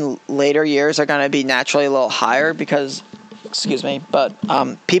numbers in later years are going to be naturally a little higher because, excuse me, but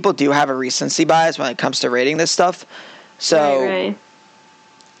people do have a recency bias when it comes to rating this stuff. So right.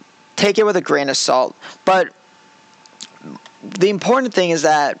 Take it with a grain of salt. But the important thing is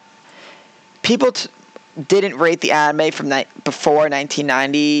that people didn't rate the anime from before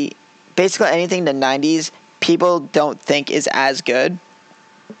 1990. Basically anything in the 90s, people don't think is as good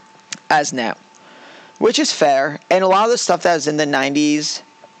as now. Which is fair, and a lot of the stuff that was in the 90s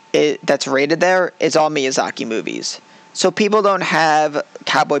that's rated there is all Miyazaki movies. So people don't have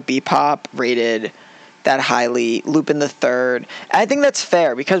Cowboy Bebop rated that highly, Lupin the Third. And I think that's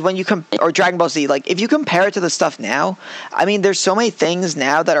fair, because when you or Dragon Ball Z, like, if you compare it to the stuff now, I mean, there's so many things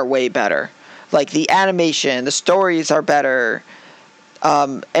now that are way better. Like, the animation, the stories are better,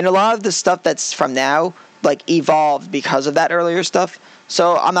 and a lot of the stuff that's from now, like, evolved because of that earlier stuff.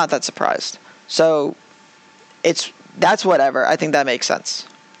 So I'm not that surprised. So that's whatever. I think that makes sense.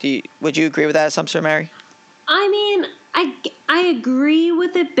 Would you agree with that assumption, Mary? I mean, I agree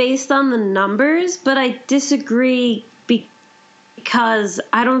with it based on the numbers, but I disagree because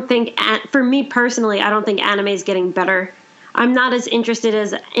I don't think, for me personally, I don't think anime is getting better. I'm not as interested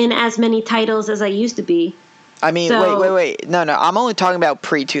in as many titles as I used to be. I mean, wait. No. I'm only talking about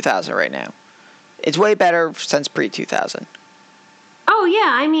pre-2000 right now. It's way better since pre-2000. Oh,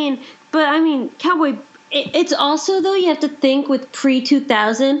 yeah. Cowboy... It's also, though, you have to think with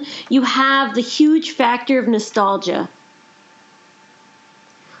pre-2000, you have the huge factor of nostalgia.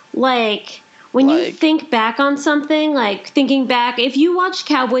 Like, when you think back on something, like thinking back, if you watched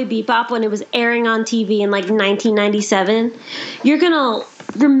Cowboy Bebop when it was airing on TV in like 1997, you're going to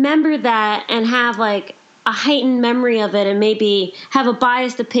remember that and have like a heightened memory of it and maybe have a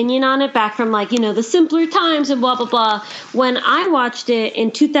biased opinion on it back from, like, the simpler times and blah, blah, blah. When I watched it in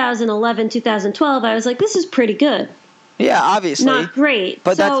 2011, 2012, I was like, this is pretty good. Yeah, obviously. Not great.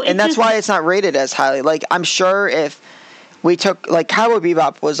 But that's why it's not rated as highly. Like, I'm sure if we took, like, Cowboy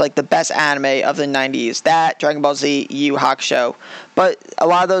Bebop was, like, the best anime of the 90s. That, Dragon Ball Z, Yu Yu Hakusho. But a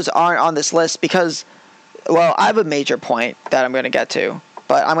lot of those aren't on this list because, well, I have a major point that I'm going to get to.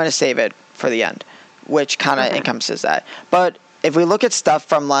 But I'm going to save it for the end, which kind of encompasses that. But if we look at stuff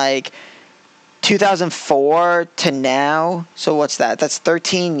from, like, 2004 to now, so what's that? That's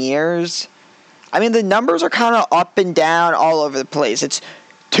 13 years. I mean, the numbers are kind of up and down all over the place. It's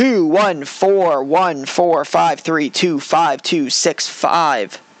 2, 1, 4, 1, 4, 5, 3, 2, 5, 2, 6,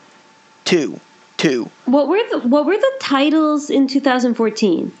 5, 2, 2. What were the titles in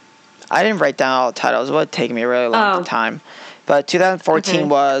 2014? I didn't write down all the titles. It would take me a really long time. But 2014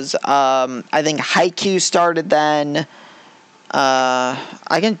 was, I think Haikyuu started then.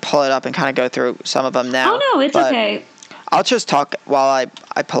 I can pull it up and kind of go through some of them now. Oh, no, it's okay. I'll just talk while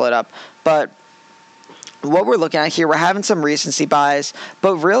I pull it up. But what we're looking at here, we're having some recency bias,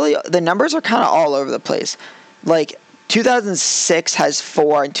 but really the numbers are kind of all over the place. Like 2006 has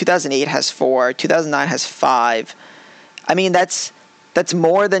 4, and 2008 has 4, 2009 has 5. I mean, that's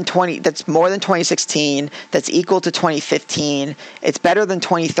more than 20. That's more than 2016. That's equal to 2015. It's better than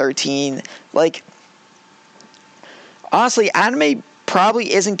 2013. Like, honestly, anime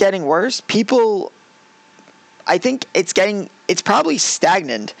probably isn't getting worse. I think it's probably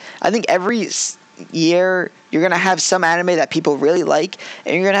stagnant. I think every year you're gonna have some anime that people really like,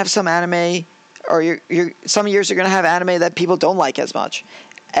 and you're gonna have some anime, or some years you're gonna have anime that people don't like as much.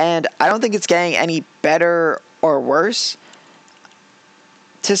 And I don't think it's getting any better or worse,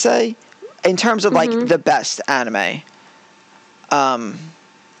 to say, in terms of like the best anime.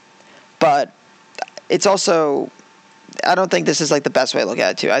 But it's also, I don't think this is like the best way to look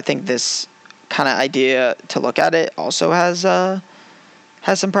at it too. I think this kind of idea to look at it also has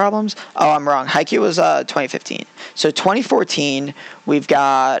some problems. Oh, I'm wrong. Haikyuu was 2015. So 2014, we've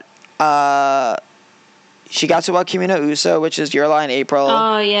got Shigatsu wa Kimi no Uso, which is Your Lie in April.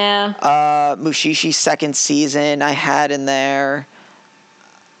 Oh, yeah. Mushishi's second season I had in there.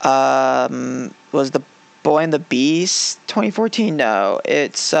 Was The Boy and the Beast 2014? No,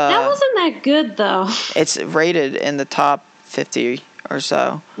 it's... that wasn't that good, though. It's rated in the top 50 or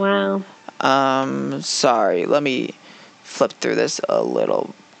so. Wow. Sorry, let me flip through this a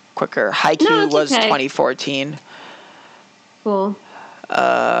little quicker. Haikyuu was okay. 2014. Cool.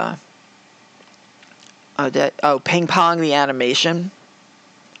 Ping Pong the animation.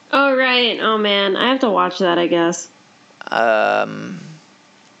 Oh, right. Oh, man. I have to watch that, I guess.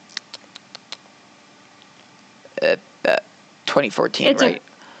 2014, right?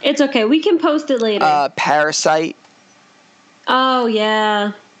 It's okay. We can post it later. Parasite. Oh,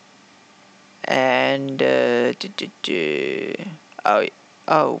 yeah. And,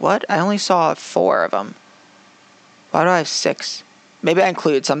 what? I only saw 4 of them. Why do I have 6? Maybe I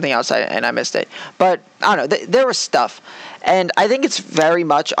included something else and I missed it. But, I don't know. There was stuff. And I think it's very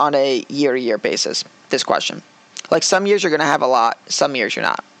much on a year-to-year basis, this question. Like, some years you're going to have a lot. Some years you're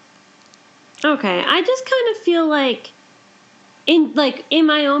not. Okay. I just kind of feel like, in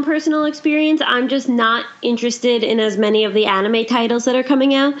my own personal experience, I'm just not interested in as many of the anime titles that are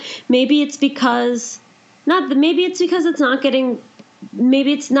coming out. Maybe it's because it's not getting...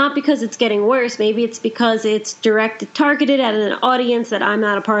 Maybe it's not because it's getting worse. Maybe it's because it's targeted at an audience that I'm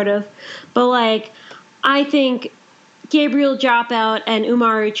not a part of. But, like, I think Gabriel Dropout and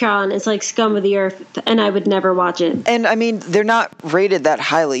Umaru-chan is, like, scum of the earth, and I would never watch it. And, I mean, they're not rated that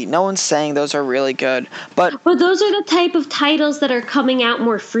highly. No one's saying those are really good. But those are the type of titles that are coming out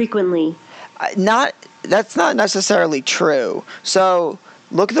more frequently. That's not necessarily true. So...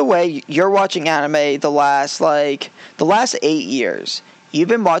 Look at the way you're watching anime the last 8 years. You've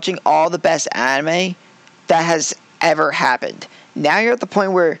been watching all the best anime that has ever happened. Now you're at the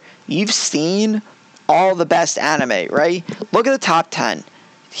point where you've seen all the best anime, right? Look at the top 10.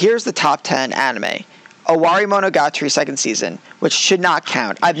 Here's the top 10 anime. Owari Monogatari second season, which should not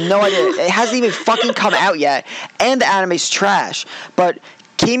count. I have no idea. It hasn't even fucking come out yet. And the anime's trash. But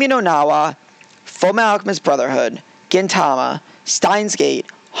Kimi no Na wa, Fullmetal Alchemist Brotherhood, Gintama, Steins Gate,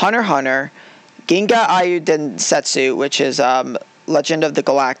 Hunter x Hunter, Ginga Ayu Densetsu, which is Legend of the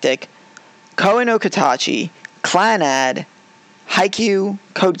Galactic, Koe no Katachi, Clannad, Haikyuu,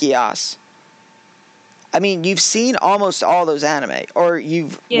 Code Geass. I mean, you've seen almost all those anime, or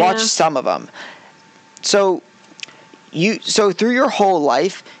you've watched some of them. So through your whole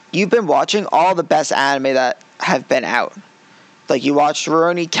life, you've been watching all the best anime that have been out. Like, you watched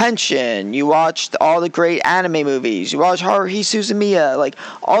Rurouni Kenshin, you watched all the great anime movies, you watched Haruhi Suzumiya, like,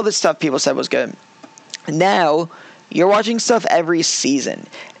 all this stuff people said was good. Now, you're watching stuff every season.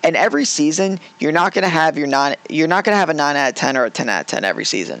 And every season, you're not going to have a 9 out of 10 or a 10 out of 10 every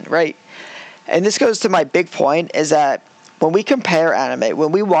season, right? And this goes to my big point, is that when we compare anime,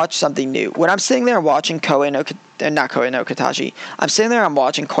 when we watch something new, when I'm sitting there watching not Koe no Katachi, I'm sitting there, I'm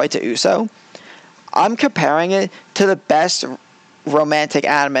watching Koita Uso, I'm comparing it to the best romantic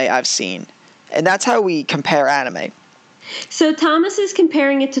anime I've seen. And that's how we compare anime. So Thomas is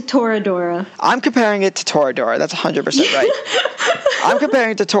comparing it to Toradora. I'm comparing it to Toradora. That's 100% right. I'm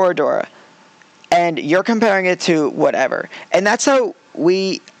comparing it to Toradora. And you're comparing it to whatever. And that's how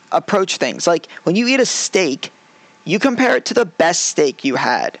we approach things. Like, when you eat a steak, you compare it to the best steak you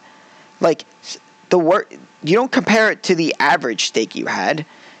had. Like, you don't compare it to the average steak you had.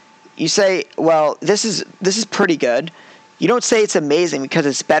 You say, well, this is pretty good. You don't say it's amazing because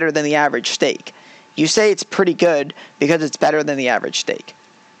it's better than the average steak. You say it's pretty good because it's better than the average steak.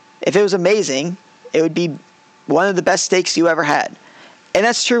 If it was amazing, it would be one of the best steaks you ever had. And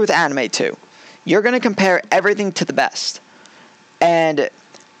that's true with anime too. You're going to compare everything to the best. And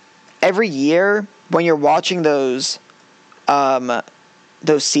every year when you're watching those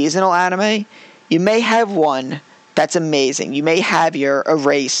seasonal anime, you may have one that's amazing. You may have your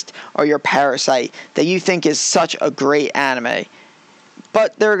Erased or your Parasite that you think is such a great anime.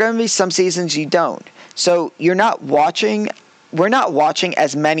 But there are going to be some seasons you don't. So we're not watching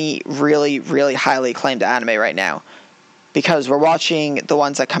as many really, really highly acclaimed anime right now. Because we're watching the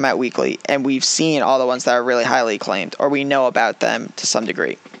ones that come out weekly. And we've seen all the ones that are really highly acclaimed. Or we know about them to some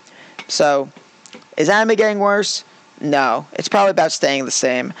degree. So, is anime getting worse? No. It's probably about staying the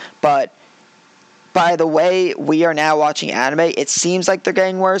same. But by the way we are now watching anime, it seems like they're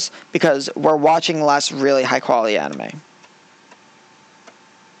getting worse because we're watching less really high quality anime.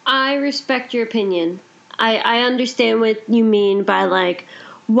 I respect your opinion. I understand what you mean by, like,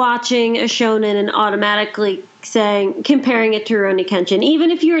 watching a shonen and automatically comparing it to Rurouni Kenshin.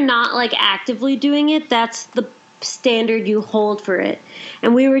 Even if you're not like actively doing it, that's the standard you hold for it.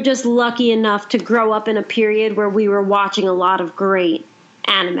 And we were just lucky enough to grow up in a period where we were watching a lot of great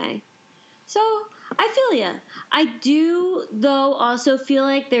anime. So I feel ya. I do, though, also feel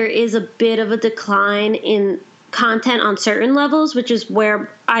like there is a bit of a decline in content on certain levels, which is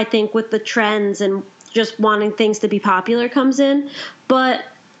where I think with the trends and just wanting things to be popular comes in. But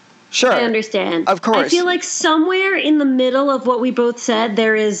sure, I understand. Of course. I feel like somewhere in the middle of what we both said,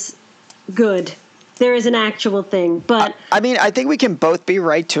 there is good. There is an actual thing. But I mean, I think we can both be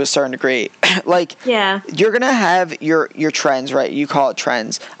right to a certain degree. Like, yeah, you're gonna have your trends, right? You call it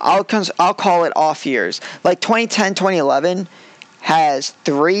trends. I'll call it off years. Like 2010, 2011 has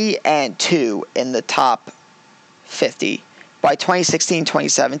 3 and 2 in the top 50. By 2016,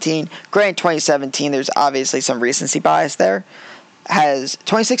 2017, granted 2017, there's obviously some recency bias there.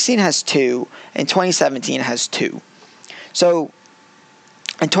 2016 has 2, and 2017 has 2. So,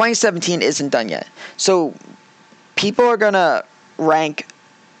 and 2017 isn't done yet. So, people are gonna rank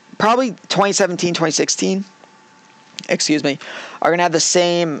probably 2017, 2016. Are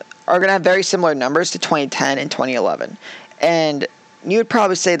gonna have very similar numbers to 2010 and 2011, and you would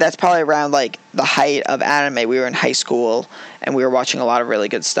probably say that's probably around like the height of anime. We were in high school and we were watching a lot of really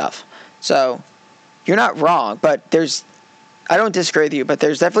good stuff. So you're not wrong, but I don't disagree with you, but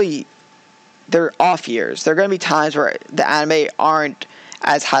they're off years. There are going to be times where the anime aren't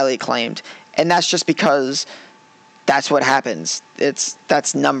as highly acclaimed, and that's just because that's what happens.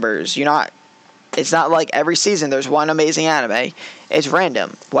 That's numbers. It's not like every season there's one amazing anime. It's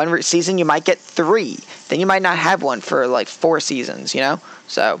random. One season you might get 3. Then you might not have one for like 4 seasons,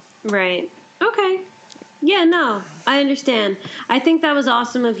 So. Right. Okay. Yeah, no, I understand. I think that was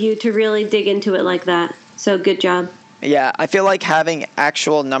awesome of you to really dig into it like that. So good job. Yeah, I feel like having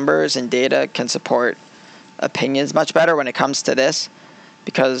actual numbers and data can support opinions much better when it comes to this,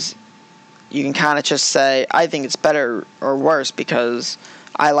 because you can kind of just say, I think it's better or worse because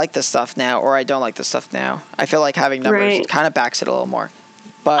I like this stuff now, or I don't like this stuff now. I feel like having numbers kind of backs it a little more.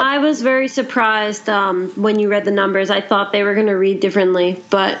 But I was very surprised when you read the numbers. I thought they were going to read differently,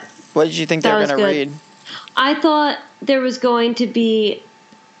 but what did you think they were going to read? I thought there was going to be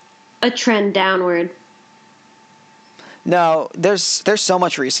a trend downward. No, there's so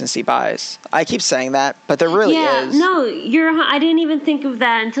much recency bias. I keep saying that, but there really is. No, I didn't even think of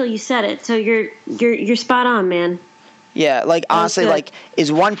that until you said it. So you're spot on, man. Yeah, like honestly, like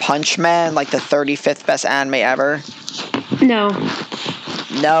is One Punch Man like the 35th best anime ever? No.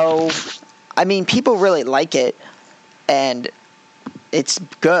 I mean, people really like it, and it's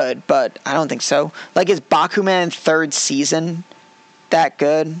good, but I don't think so. Like, is Bakuman 3rd season that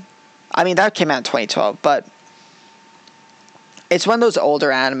good? I mean, that came out in 2012, but it's when those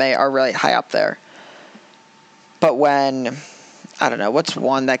older anime are really high up there. But when, I don't know, what's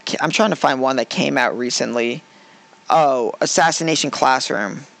one that, I'm trying to find one that came out recently. Oh, Assassination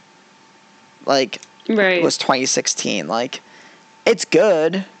Classroom. Like, it was 2016. Like, it's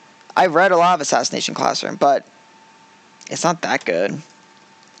good. I've read a lot of Assassination Classroom, but it's not that good.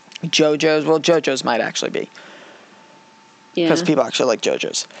 JoJo's might actually be. Yeah. Because people actually like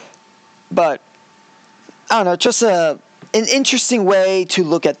JoJo's. But, I don't know, just an interesting way to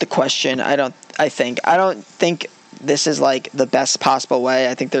look at the question, I don't think this is like the best possible way.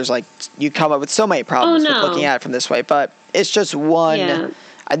 I think there's like, you come up with so many problems with looking at it from this way, but it's just one. Yeah.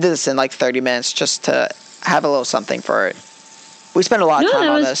 I did this in like 30 minutes just to have a little something for it. We spent a lot of time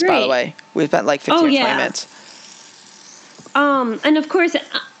on this, by the way. We spent like 15 or 20 minutes. And of course,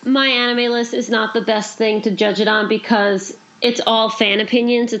 my anime list is not the best thing to judge it on because it's all fan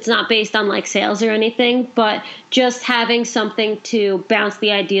opinions. It's not based on like sales or anything, but just having something to bounce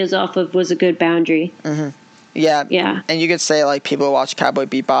the ideas off of was a good boundary. Mm-hmm. Yeah. And you could say like people who watch Cowboy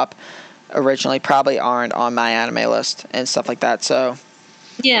Bebop originally probably aren't on my anime list and stuff like that. So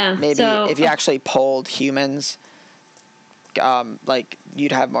yeah, maybe if you actually polled humans, like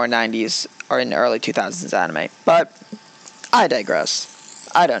you'd have more 90s or in the early 2000s anime. But I digress.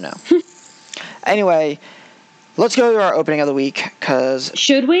 I don't know. Anyway, let's go to our opening of the week.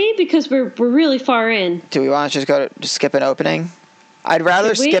 Should we? Because we're really far in. Do we want to just skip an opening? I'd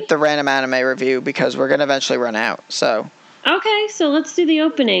rather skip the random anime review because we're going to eventually run out. So okay, so let's do the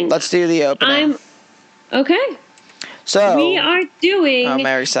opening. Let's do the opening. Okay. So we are doing. Oh,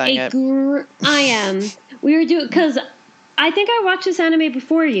 Mary's saying it. I am. We are doing because I think I watched this anime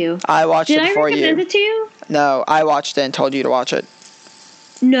before you. I watched it before you. Did I recommend it to you? No, I watched it and told you to watch it.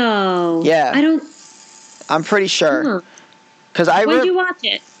 No. Yeah. I don't. I'm pretty sure. When did you watch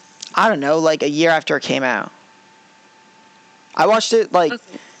it? I don't know, like a year after it came out. I watched it like.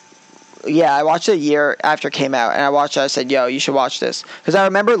 Okay. Yeah, I watched it a year after it came out, and I watched it. I said, "Yo, you should watch this," because I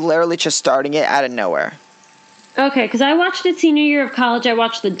remember literally just starting it out of nowhere. Okay, because I watched it senior year of college. I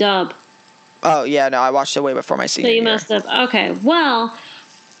watched the dub. Oh yeah, no, I watched it way before my senior So you year. must have. Okay, well,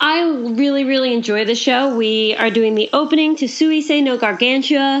 I really, really enjoy the show. We are doing the opening to Suisei no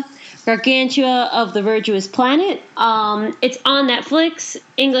Gargantua, Gargantua of the Virtuous Planet. It's on Netflix,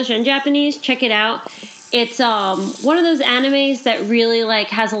 English and Japanese. Check it out. It's one of those animes that really like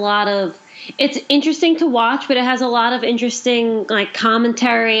has a lot of. It's interesting to watch, but it has a lot of interesting like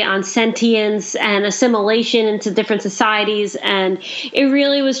commentary on sentience and assimilation into different societies, and it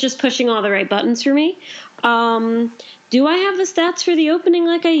really was just pushing all the right buttons for me. Do I have the stats for the opening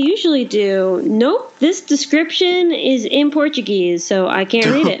like I usually do? Nope. This description is in Portuguese, so I can't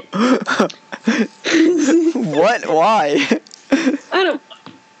read it. What? Why?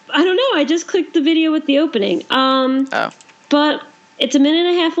 I don't know. I just clicked the video with the opening. Oh. But it's a minute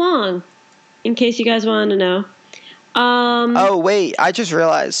and a half long, in case you guys wanted to know. Oh, wait. I just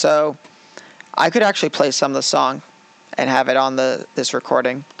realized. So I could actually play some of the song and have it on this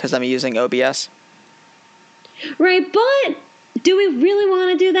recording because I'm using OBS. Right, but do we really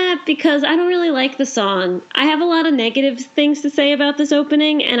want to do that? Because I don't really like the song. I have a lot of negative things to say about this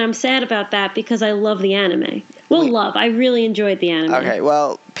opening, and I'm sad about that because I love the anime. Well, I really enjoyed the anime. Okay,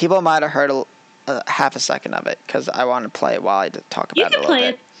 well, people might have heard half a second of it because I want to play it while I talk about it a little bit.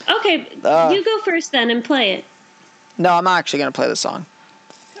 You can play it. Okay, you go first then and play it. No, I'm not actually going to play the song.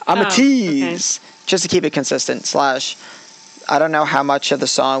 I'm a tease. Okay. Just to keep it consistent, / I don't know how much of the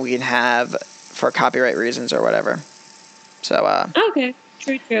song we can have for copyright reasons or whatever. So, okay.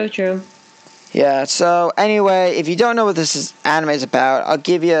 True. Yeah, so anyway, if you don't know what this anime is about, I'll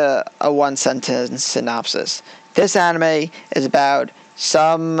give you a one-sentence synopsis. This anime is about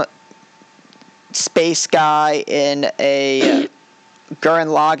some space guy in a Gurren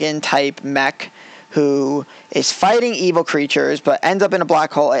Lagann type mech who is fighting evil creatures but ends up in a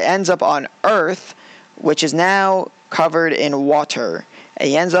black hole. It ends up on Earth, which is now covered in water.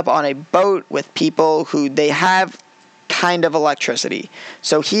 He ends up on a boat with people who they have kind of electricity.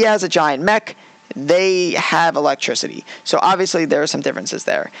 So he has a giant mech. They have electricity. So obviously there are some differences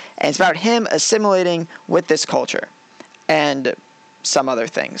there. And it's about him assimilating with this culture and some other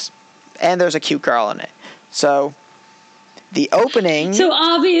things. And there's a cute girl in it. So the opening... So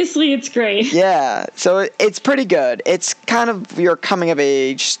obviously it's great. Yeah. So it's pretty good. It's kind of your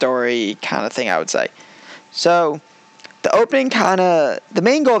coming-of-age story kind of thing, I would say. So... the opening the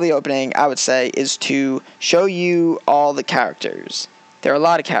main goal of the opening, I would say, is to show you all the characters. There are a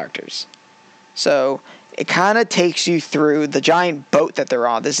lot of characters. So it kind of takes you through the giant boat that they're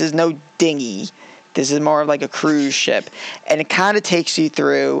on. This is no dinghy. This is more of like a cruise ship. And it kind of takes you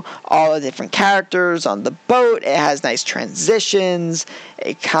through all the different characters on the boat. It has nice transitions.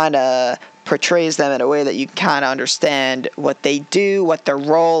 It kind of portrays them in a way that you kind of understand what they do, what their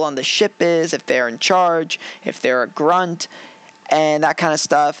role on the ship is, if they're in charge, if they're a grunt, and that kind of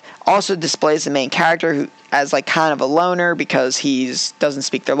stuff. Also displays the main character who as like kind of a loner because he's doesn't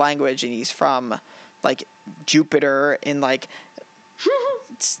speak their language and he's from like Jupiter in like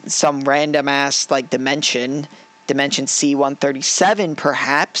some random ass like dimension C-137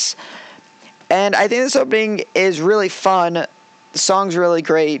 perhaps. And I think this opening is really fun. The song's really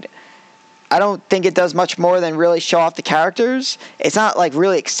great. I don't think it does much more than really show off the characters. It's not like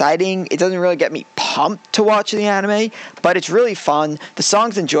really exciting. It doesn't really get me pumped to watch the anime, but it's really fun. The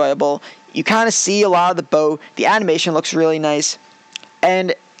song's enjoyable. You kind of see a lot of the boat. The animation looks really nice.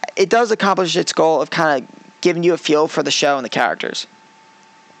 And it does accomplish its goal of kind of giving you a feel for the show and the characters.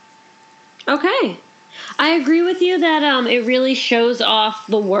 Okay. I agree with you that it really shows off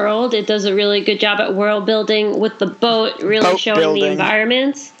the world. It does a really good job at world building with the boat, really showing the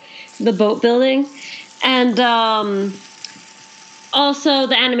environments. The boat building, and also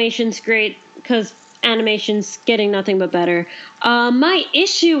the animation's great because animation's getting nothing but better. My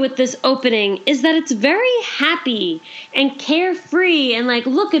issue with this opening is that it's very happy and carefree and like,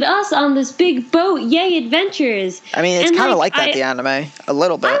 look at us on this big boat, yay adventures. I mean, it's kind of like that, the anime, a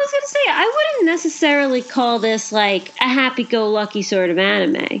little bit. I was gonna say, I wouldn't necessarily call this like a happy-go-lucky sort of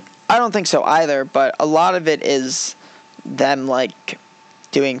anime. I don't think so either, but a lot of it is them like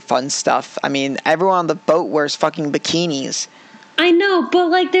doing fun stuff. I mean, everyone on the boat wears fucking bikinis. I know, but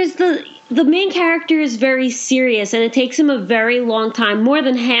like there's the main character is very serious and it takes him a very long time, more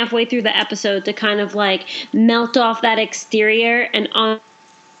than halfway through the episode, to kind of like melt off that exterior and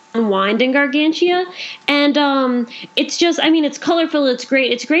unwind in Gargantua. And it's just, I mean, it's colorful, it's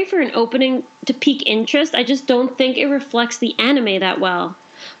great. It's great for an opening to pique interest. I just don't think it reflects the anime that well.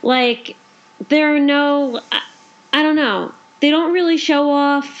 Like, there are no, I don't know. they don't really show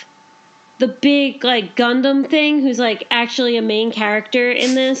off the big like Gundam thing, who's like actually a main character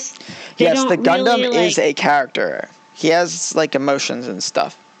in this. Yes, the Gundam is a character. He has like emotions and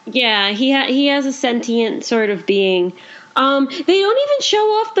stuff. Yeah, he has a sentient sort of being. They don't even show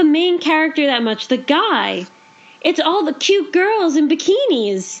off the main character that much. The guy. It's all the cute girls in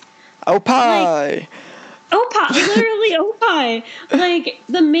bikinis. Opie. Opie, literally Opie. Like,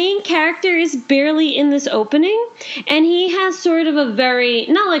 the main character is barely in this opening, and he has sort of a very,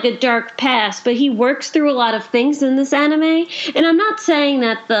 not like a dark past, but he works through a lot of things in this anime. And I'm not saying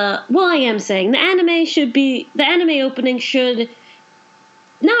that I am saying the anime opening should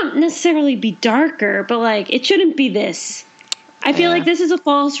not necessarily be darker, but like, it shouldn't be this. I feel like this is a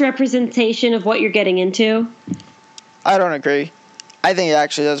false representation of what you're getting into. I don't agree. I think it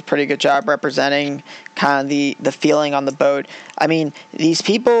actually does a pretty good job representing kind of the feeling on the boat. I mean, these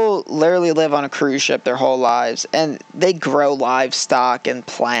people literally live on a cruise ship their whole lives, and they grow livestock and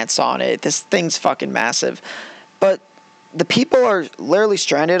plants on it. This thing's fucking massive. But the people are literally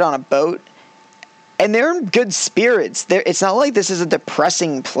stranded on a boat, and they're in good spirits. It's not like this is a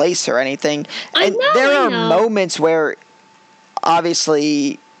depressing place or anything. And there are moments where,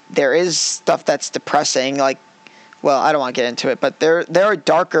 obviously, there is stuff that's depressing, like, well, I don't want to get into it, but there are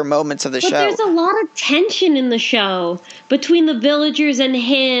darker moments of the show. But there's a lot of tension in the show between the villagers and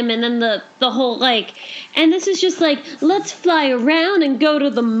him, and then the whole, like, and this is just like, let's fly around and go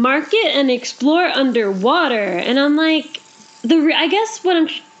to the market and explore underwater. And I'm like, I guess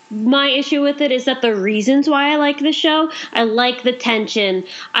my issue with it is that the reasons why I like the show, I like the tension,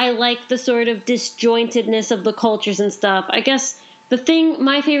 I like the sort of disjointedness of the cultures and stuff. I guess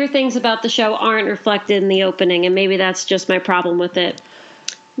my favorite things about the show aren't reflected in the opening, and maybe that's just my problem with it.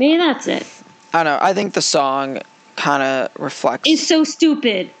 Maybe that's it. I don't know. I think the song kind of reflects... It's so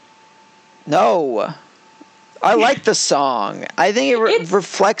stupid. No. I like the song. I think it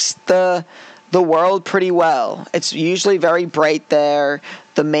reflects the world pretty well. It's usually very bright there.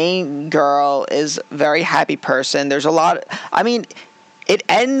 The main girl is a very happy person. There's a lot... I mean, it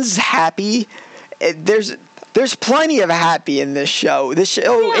ends happy. There's plenty of happy in this show. This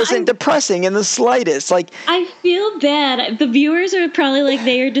show isn't depressing in the slightest. Like, I feel bad. The viewers are probably like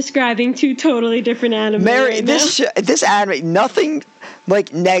they are describing two totally different anime. Mary, this anime, nothing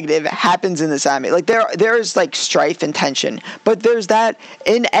like negative happens in this anime. Like there's like strife and tension, but there's that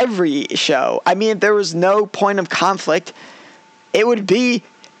in every show. I mean, if there was no point of conflict, it would be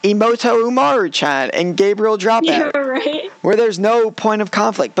Imoto Umaru-chan and Gabriel Dropout. Yeah, right. Where there's no point of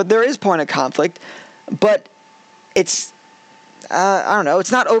conflict, but there is point of conflict, but it's, I don't know,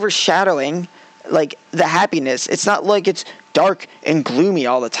 it's not overshadowing, like, the happiness. It's not like it's dark and gloomy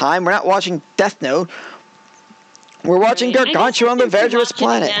all the time. We're not watching Death Note. We're watching Gargantua on the Verdurous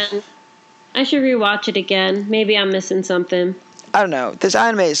Planet. I should rewatch it again. Maybe I'm missing something. I don't know. This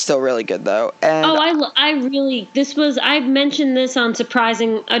anime is still really good, though. And I mentioned this on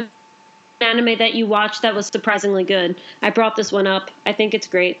an anime that you watched that was surprisingly good. I brought this one up. I think it's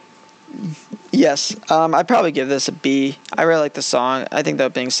great. Yes, I'd probably give this a B. I really like the song. I think the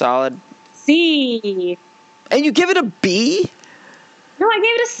opening's solid. C. And you give it a B? No, I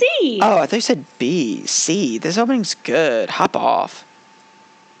gave it a C. Oh, I thought you said B. C. This opening's good. Hop off.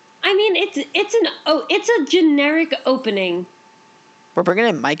 I mean, it's a generic opening. We're bringing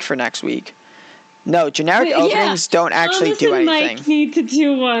in Mike for next week. No, generic openings don't actually do anything. Mike need to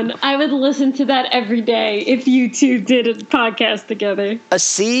do one. I would listen to that every day if you two did a podcast together. A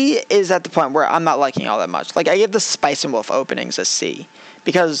C is at the point where I'm not liking all that much. Like, I give the Spice and Wolf openings a C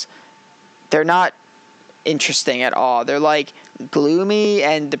because they're not interesting at all. They're like gloomy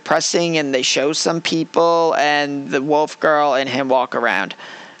and depressing, and they show some people and the wolf girl and him walk around.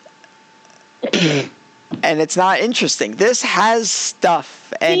 And it's not interesting. This has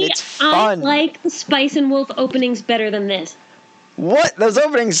stuff, and it's fun. I like the Spice and Wolf openings better than this. What? Those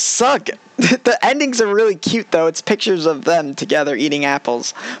openings suck. The endings are really cute, though. It's pictures of them together eating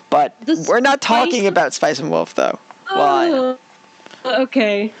apples. But we're not talking about Spice and Wolf, though. Oh,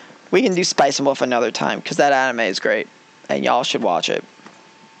 okay. We can do Spice and Wolf another time, because that anime is great, and y'all should watch it.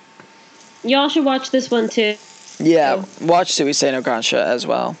 Y'all should watch this one, too. Yeah, watch Suisei no Gansha as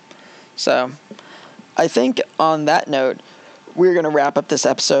well. So, I think on that note, we're going to wrap up this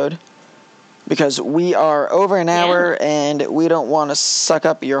episode because we are over an hour and we don't want to suck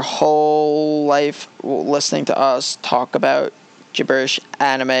up your whole life listening to us talk about gibberish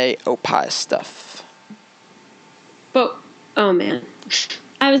anime opie stuff. But, oh man.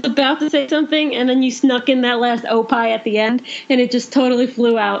 I was about to say something and then you snuck in that last opie at the end and it just totally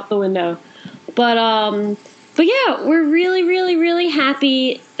flew out the window. But But yeah, we're really, really, really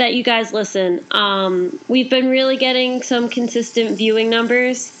happy that you guys listen. We've been really getting some consistent viewing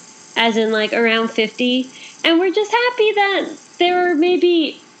numbers, as in like around 50. And we're just happy that there are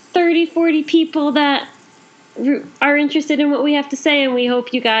maybe 30, 40 people that are interested in what we have to say. And we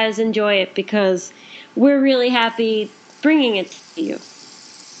hope you guys enjoy it because we're really happy bringing it to you.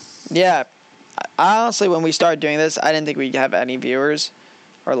 Yeah. Honestly, when we started doing this, I didn't think we'd have any viewers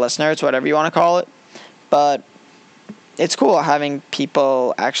or listeners, whatever you want to call it. But it's cool having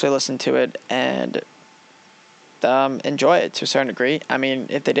people actually listen to it and enjoy it to a certain degree. I mean,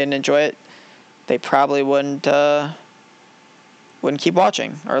 if they didn't enjoy it, they probably wouldn't keep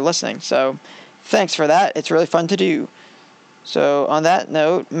watching or listening. So thanks for that. It's really fun to do. So on that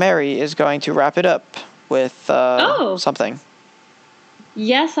note, Mary is going to wrap it up with something.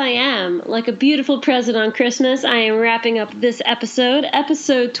 Yes, I am. Like a beautiful present on Christmas, I am wrapping up this episode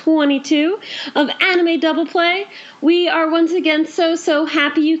 22 of Anime Double Play. We are once again so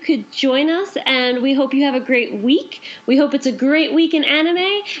happy you could join us, and we hope you have a great week. We hope it's a great week in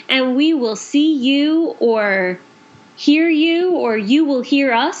anime, and we will see you or hear you, or you will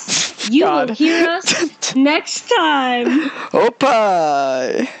hear us. You will hear us next time. Oh,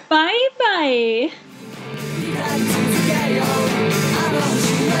 bye. Bye-bye.